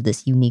because of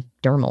this unique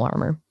dermal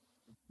armor.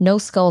 No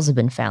skulls have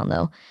been found,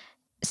 though.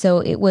 So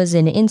it was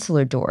an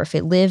insular dwarf.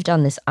 It lived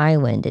on this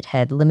island. It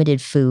had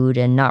limited food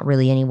and not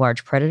really any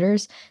large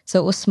predators, so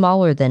it was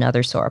smaller than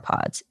other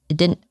sauropods. It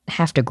didn't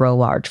have to grow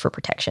large for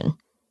protection.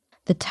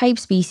 The type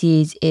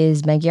species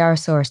is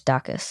Magyarosaurus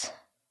dacus.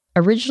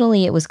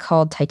 Originally, it was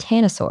called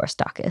Titanosaurus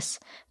dacus,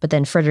 but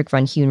then Frederick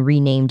von Huene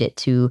renamed it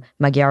to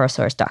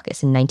Magyarosaurus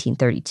dacus in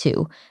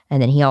 1932,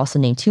 and then he also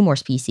named 2 more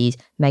species,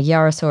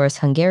 Magyarosaurus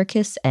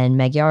hungaricus and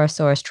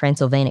Magyarosaurus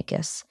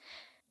transylvanicus.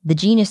 The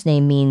genus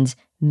name means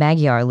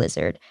Magyar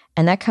lizard,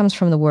 and that comes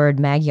from the word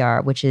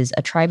Magyar, which is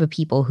a tribe of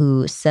people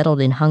who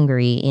settled in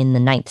Hungary in the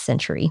 9th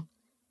century.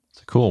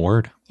 It's a cool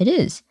word. It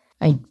is.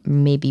 I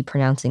may be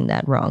pronouncing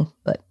that wrong,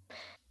 but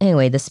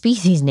Anyway, the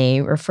species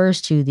name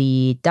refers to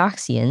the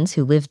Daxians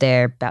who lived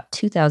there about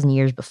 2,000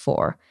 years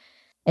before.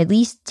 At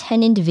least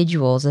 10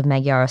 individuals of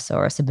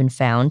Magyarosaurus have been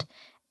found.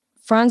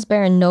 Franz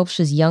Baron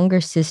Nobsch's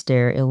younger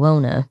sister,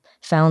 Ilona,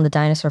 found the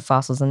dinosaur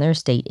fossils on their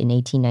estate in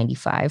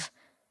 1895,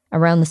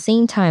 around the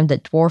same time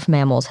that dwarf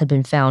mammals had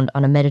been found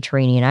on a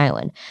Mediterranean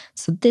island.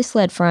 So this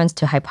led Franz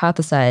to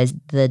hypothesize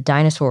the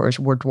dinosaurs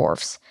were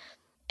dwarfs.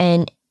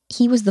 And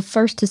he was the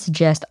first to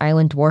suggest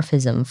island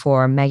dwarfism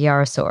for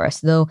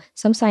Magyarosaurus, though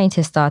some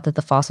scientists thought that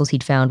the fossils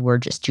he'd found were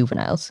just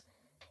juveniles.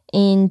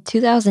 In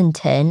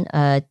 2010,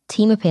 a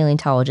team of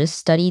paleontologists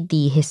studied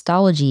the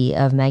histology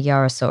of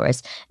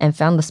Magyarosaurus and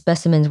found the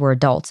specimens were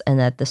adults and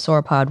that the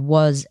sauropod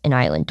was an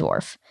island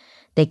dwarf.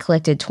 They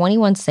collected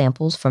 21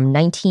 samples from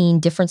 19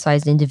 different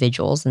sized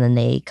individuals, and then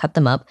they cut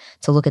them up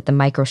to look at the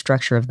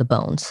microstructure of the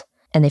bones.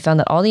 And they found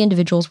that all the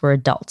individuals were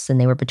adults, and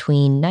they were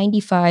between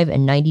 95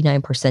 and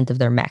 99% of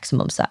their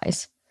maximum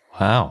size.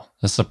 Wow,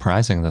 that's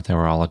surprising that they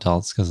were all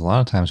adults, because a lot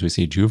of times we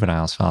see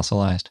juveniles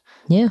fossilized.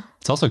 Yeah.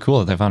 It's also cool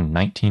that they found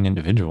 19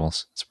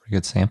 individuals. It's a pretty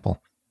good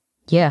sample.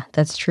 Yeah,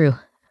 that's true.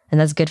 And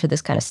that's good for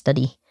this kind of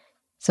study.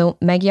 So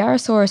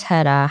Magyarosaurus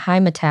had a high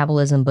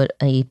metabolism, but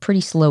a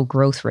pretty slow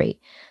growth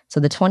rate. So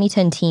the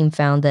 2010 team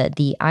found that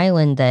the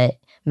island that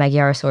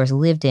Magyarosaurus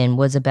lived in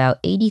was about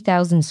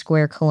 80,000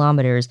 square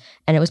kilometers,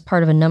 and it was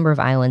part of a number of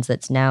islands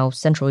that's now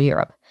Central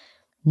Europe.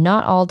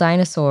 Not all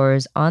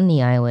dinosaurs on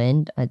the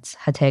island, it's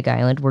Hatteg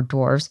Island, were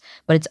dwarves,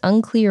 but it's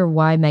unclear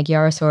why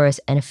Magyarosaurus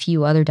and a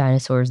few other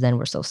dinosaurs then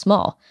were so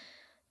small.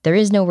 There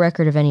is no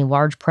record of any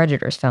large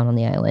predators found on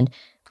the island.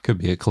 Could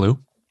be a clue.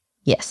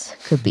 Yes,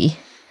 could be.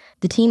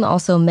 The team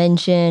also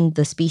mentioned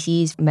the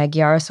species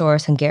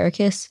Magyarosaurus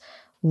hungaricus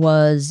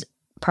was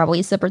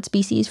probably a separate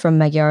species from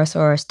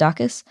Magyarosaurus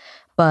dacus,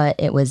 but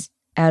it was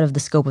out of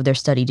the scope of their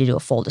study to do a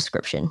full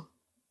description.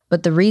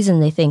 But the reason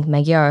they think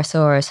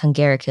Magyarosaurus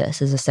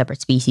hungaricus is a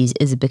separate species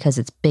is because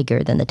it's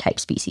bigger than the type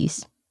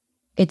species.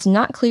 It's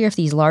not clear if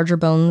these larger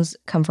bones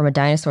come from a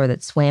dinosaur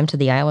that swam to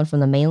the island from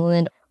the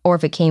mainland or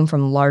if it came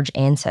from large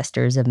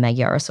ancestors of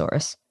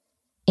Magyarosaurus.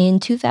 In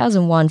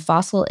 2001,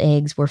 fossil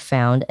eggs were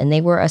found, and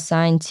they were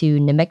assigned to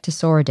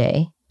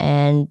Nemectosauridae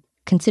and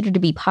considered to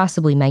be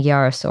possibly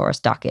Magyarosaurus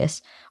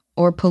dacus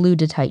or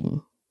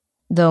Paludotitan,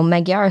 though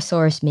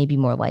Magyarosaurus may be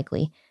more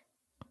likely.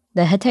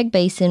 The Hatteg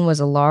Basin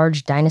was a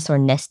large dinosaur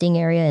nesting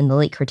area in the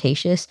late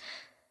Cretaceous.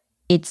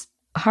 It's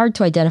hard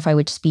to identify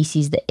which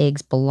species the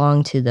eggs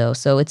belong to, though,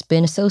 so it's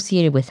been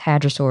associated with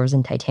hadrosaurs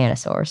and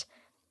titanosaurs.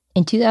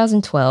 In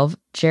 2012,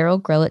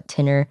 Gerald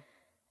Grellet-Tinner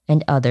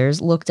and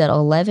others looked at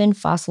 11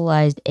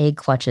 fossilized egg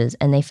clutches,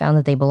 and they found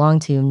that they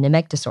belonged to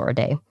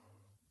Nemectosauridae.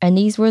 And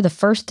these were the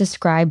first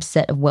described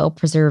set of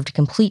well-preserved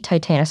complete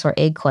titanosaur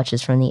egg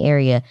clutches from the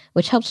area,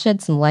 which helps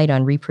shed some light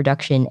on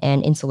reproduction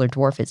and insular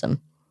dwarfism.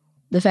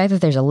 The fact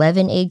that there's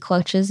 11 egg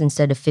clutches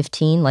instead of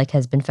 15, like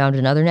has been found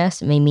in other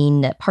nests, may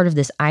mean that part of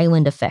this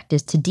island effect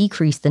is to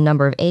decrease the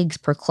number of eggs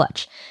per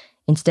clutch,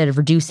 instead of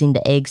reducing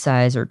the egg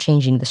size or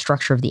changing the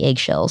structure of the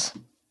eggshells.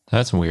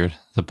 That's weird.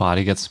 The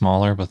body gets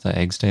smaller, but the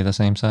eggs stay the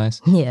same size?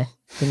 Yeah.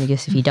 Then I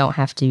guess if you don't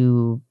have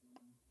to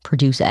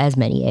produce as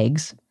many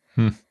eggs.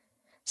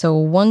 So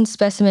one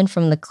specimen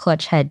from the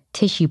clutch had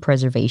tissue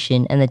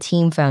preservation, and the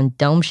team found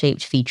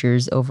dome-shaped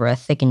features over a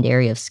thickened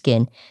area of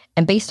skin.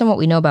 And based on what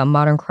we know about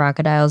modern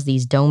crocodiles,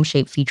 these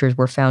dome-shaped features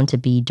were found to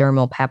be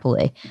dermal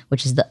papillae,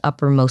 which is the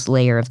uppermost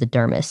layer of the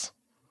dermis.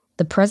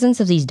 The presence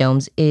of these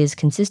domes is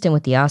consistent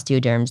with the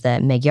osteoderms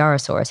that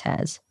Magyarosaurus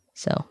has.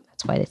 So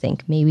that's why they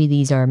think maybe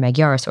these are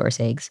Magyarosaurus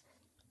eggs.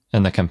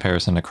 And the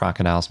comparison to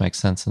crocodiles makes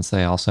sense since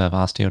they also have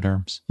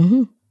osteoderms.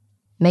 Mm-hmm.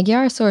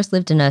 Magyarosaurus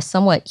lived in a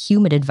somewhat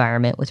humid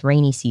environment with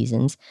rainy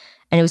seasons,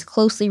 and it was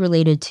closely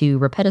related to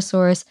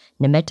Rhepetosaurus,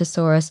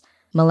 Nemetosaurus,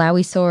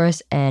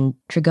 Malawisaurus, and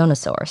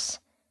Trigonosaurus.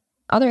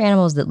 Other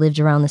animals that lived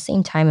around the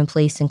same time and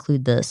place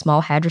include the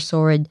small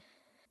hadrosaurid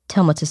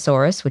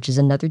Telmatosaurus, which is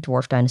another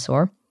dwarf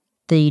dinosaur,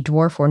 the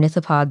dwarf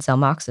ornithopod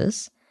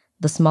Zalmoxis,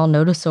 the small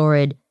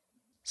nodosaurid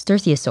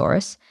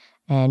Stirthosaurus,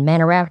 and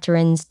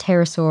Maniraptorans,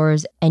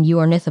 pterosaurs, and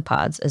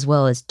euornithopods, as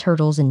well as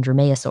turtles and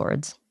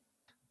dromaeosaurids.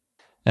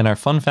 And our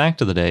fun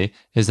fact of the day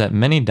is that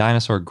many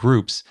dinosaur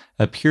groups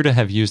appear to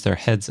have used their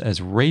heads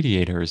as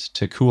radiators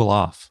to cool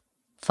off.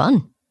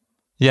 Fun.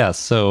 Yeah,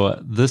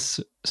 so this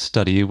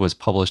study was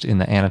published in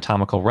the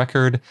Anatomical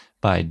Record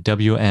by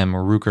W.M.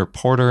 Ruker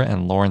Porter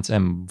and Lawrence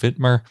M.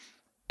 Wittmer.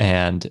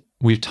 And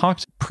we've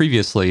talked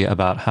previously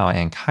about how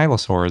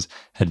ankylosaurs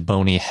had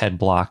bony head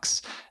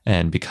blocks,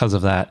 and because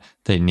of that,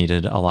 they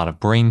needed a lot of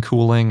brain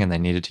cooling, and they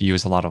needed to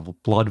use a lot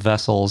of blood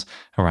vessels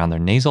around their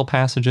nasal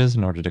passages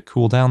in order to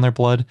cool down their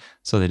blood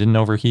so they didn't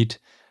overheat.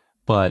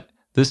 But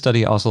this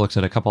study also looked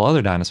at a couple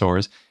other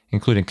dinosaurs,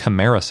 including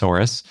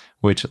Camarasaurus,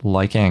 which,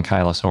 like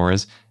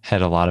ankylosaurs,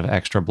 had a lot of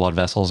extra blood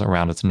vessels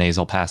around its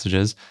nasal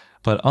passages.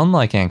 But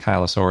unlike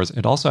ankylosaurs,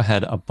 it also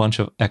had a bunch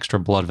of extra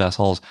blood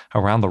vessels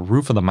around the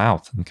roof of the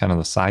mouth and kind of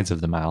the sides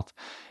of the mouth.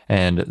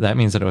 And that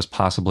means that it was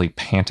possibly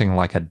panting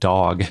like a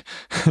dog,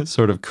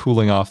 sort of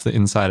cooling off the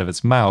inside of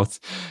its mouth.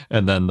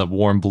 And then the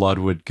warm blood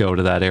would go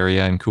to that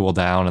area and cool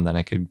down, and then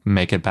it could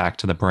make it back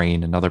to the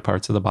brain and other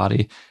parts of the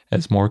body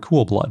as more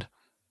cool blood.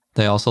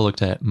 They also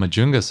looked at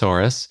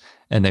Majungasaurus,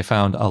 and they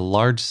found a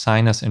large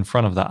sinus in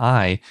front of the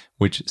eye,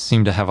 which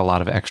seemed to have a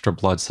lot of extra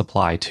blood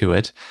supply to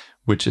it,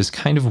 which is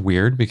kind of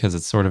weird because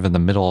it's sort of in the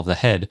middle of the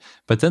head.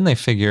 But then they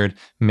figured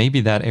maybe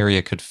that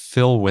area could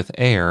fill with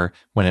air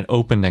when it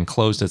opened and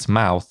closed its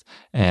mouth,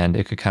 and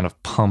it could kind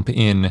of pump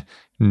in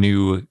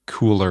new,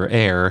 cooler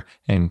air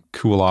and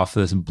cool off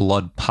this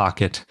blood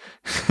pocket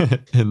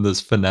in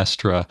this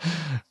fenestra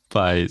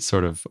by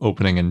sort of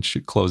opening and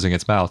closing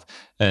its mouth.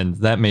 And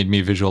that made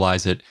me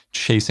visualize it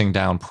chasing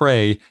down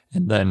prey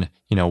and then,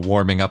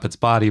 warming up its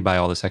body by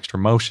all this extra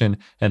motion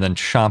and then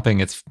chomping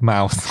its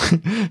mouth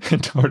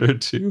in order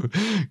to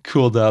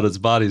cool down its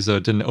body so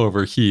it didn't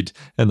overheat.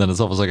 And then it's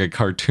almost like a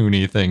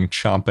cartoony thing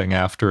chomping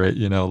after it,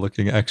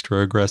 looking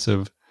extra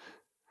aggressive.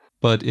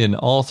 But in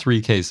all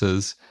three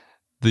cases,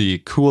 the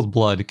cooled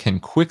blood can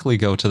quickly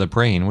go to the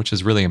brain, which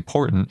is really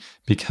important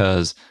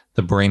because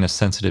the brain is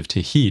sensitive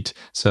to heat,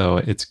 so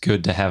it's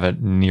good to have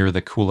it near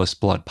the coolest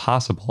blood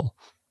possible.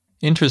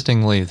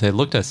 Interestingly, they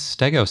looked at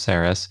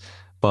Stegosaurus,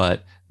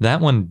 but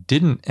that one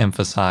didn't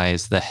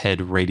emphasize the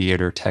head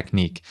radiator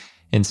technique.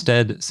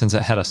 Instead, since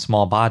it had a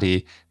small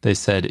body, they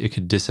said it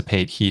could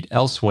dissipate heat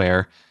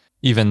elsewhere,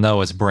 even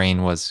though its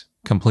brain was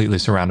completely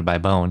surrounded by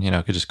bone.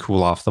 It could just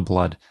cool off the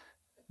blood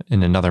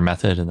in another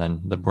method, and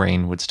then the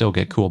brain would still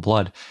get cool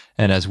blood.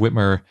 And as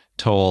Whitmer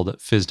told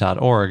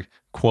phys.org,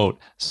 quote,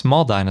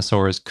 small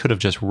dinosaurs could have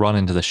just run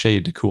into the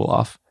shade to cool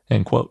off,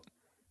 end quote.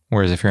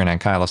 Whereas if you're an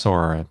ankylosaur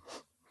or a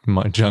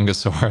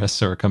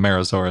Majungasaurus or a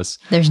Camarasaurus,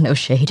 there's no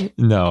shade.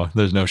 No,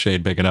 there's no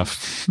shade big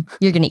enough.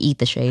 You're going to eat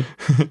the shade.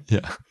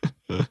 Yeah.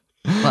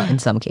 Well, in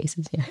some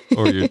cases, yeah.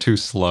 Or you're too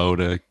slow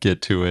to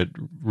get to it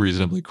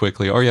reasonably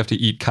quickly, or you have to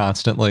eat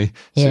constantly,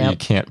 so you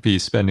can't be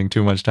spending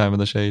too much time in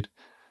the shade.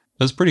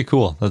 It was pretty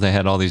cool that they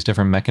had all these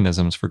different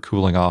mechanisms for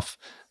cooling off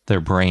their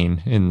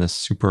brain in the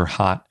super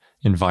hot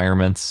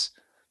environments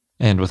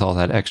and with all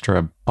that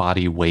extra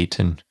body weight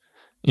and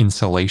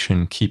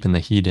insulation keeping the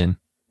heat in.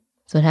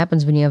 So what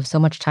happens when you have so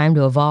much time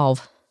to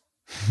evolve?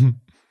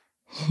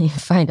 You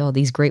find all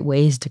these great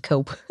ways to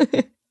cope.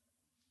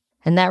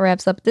 And that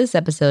wraps up this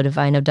episode of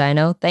I Know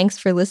Dino. Thanks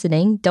for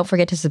listening. Don't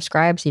forget to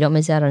subscribe so you don't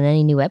miss out on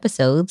any new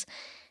episodes.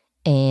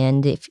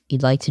 And if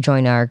you'd like to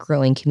join our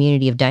growing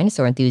community of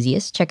dinosaur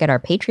enthusiasts, check out our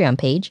Patreon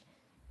page,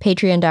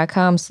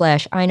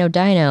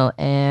 patreon.com/iknowdino.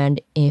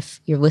 And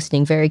if you're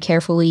listening very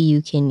carefully,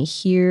 you can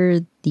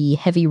hear the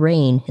heavy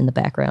rain in the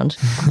background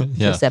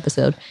this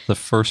episode. The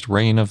first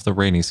rain of the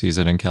rainy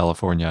season in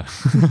California.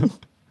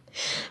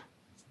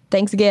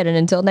 Thanks again, and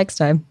until next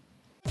time.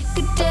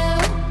 Good day.